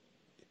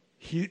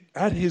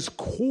 At his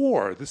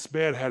core, this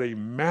man had a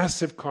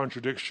massive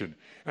contradiction,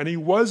 and he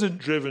wasn't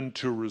driven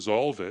to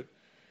resolve it.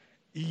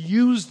 He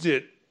used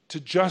it to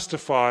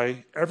justify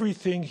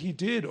everything he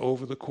did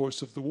over the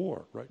course of the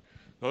war, right?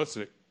 Now, that's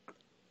a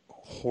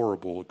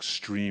horrible,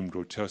 extreme,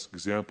 grotesque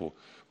example.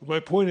 But my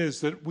point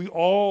is that we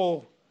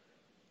all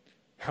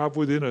have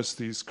within us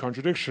these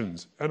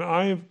contradictions, and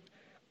I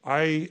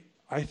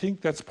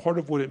think that's part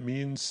of what it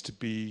means to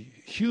be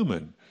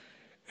human.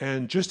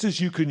 And just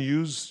as you can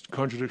use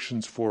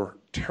contradictions for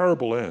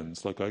terrible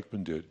ends, like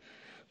Eichmann did,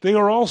 they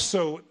are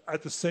also,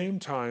 at the same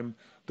time,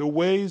 the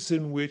ways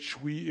in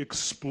which we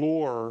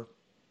explore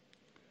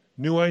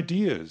new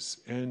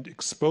ideas and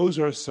expose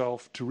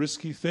ourselves to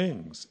risky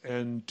things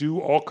and do all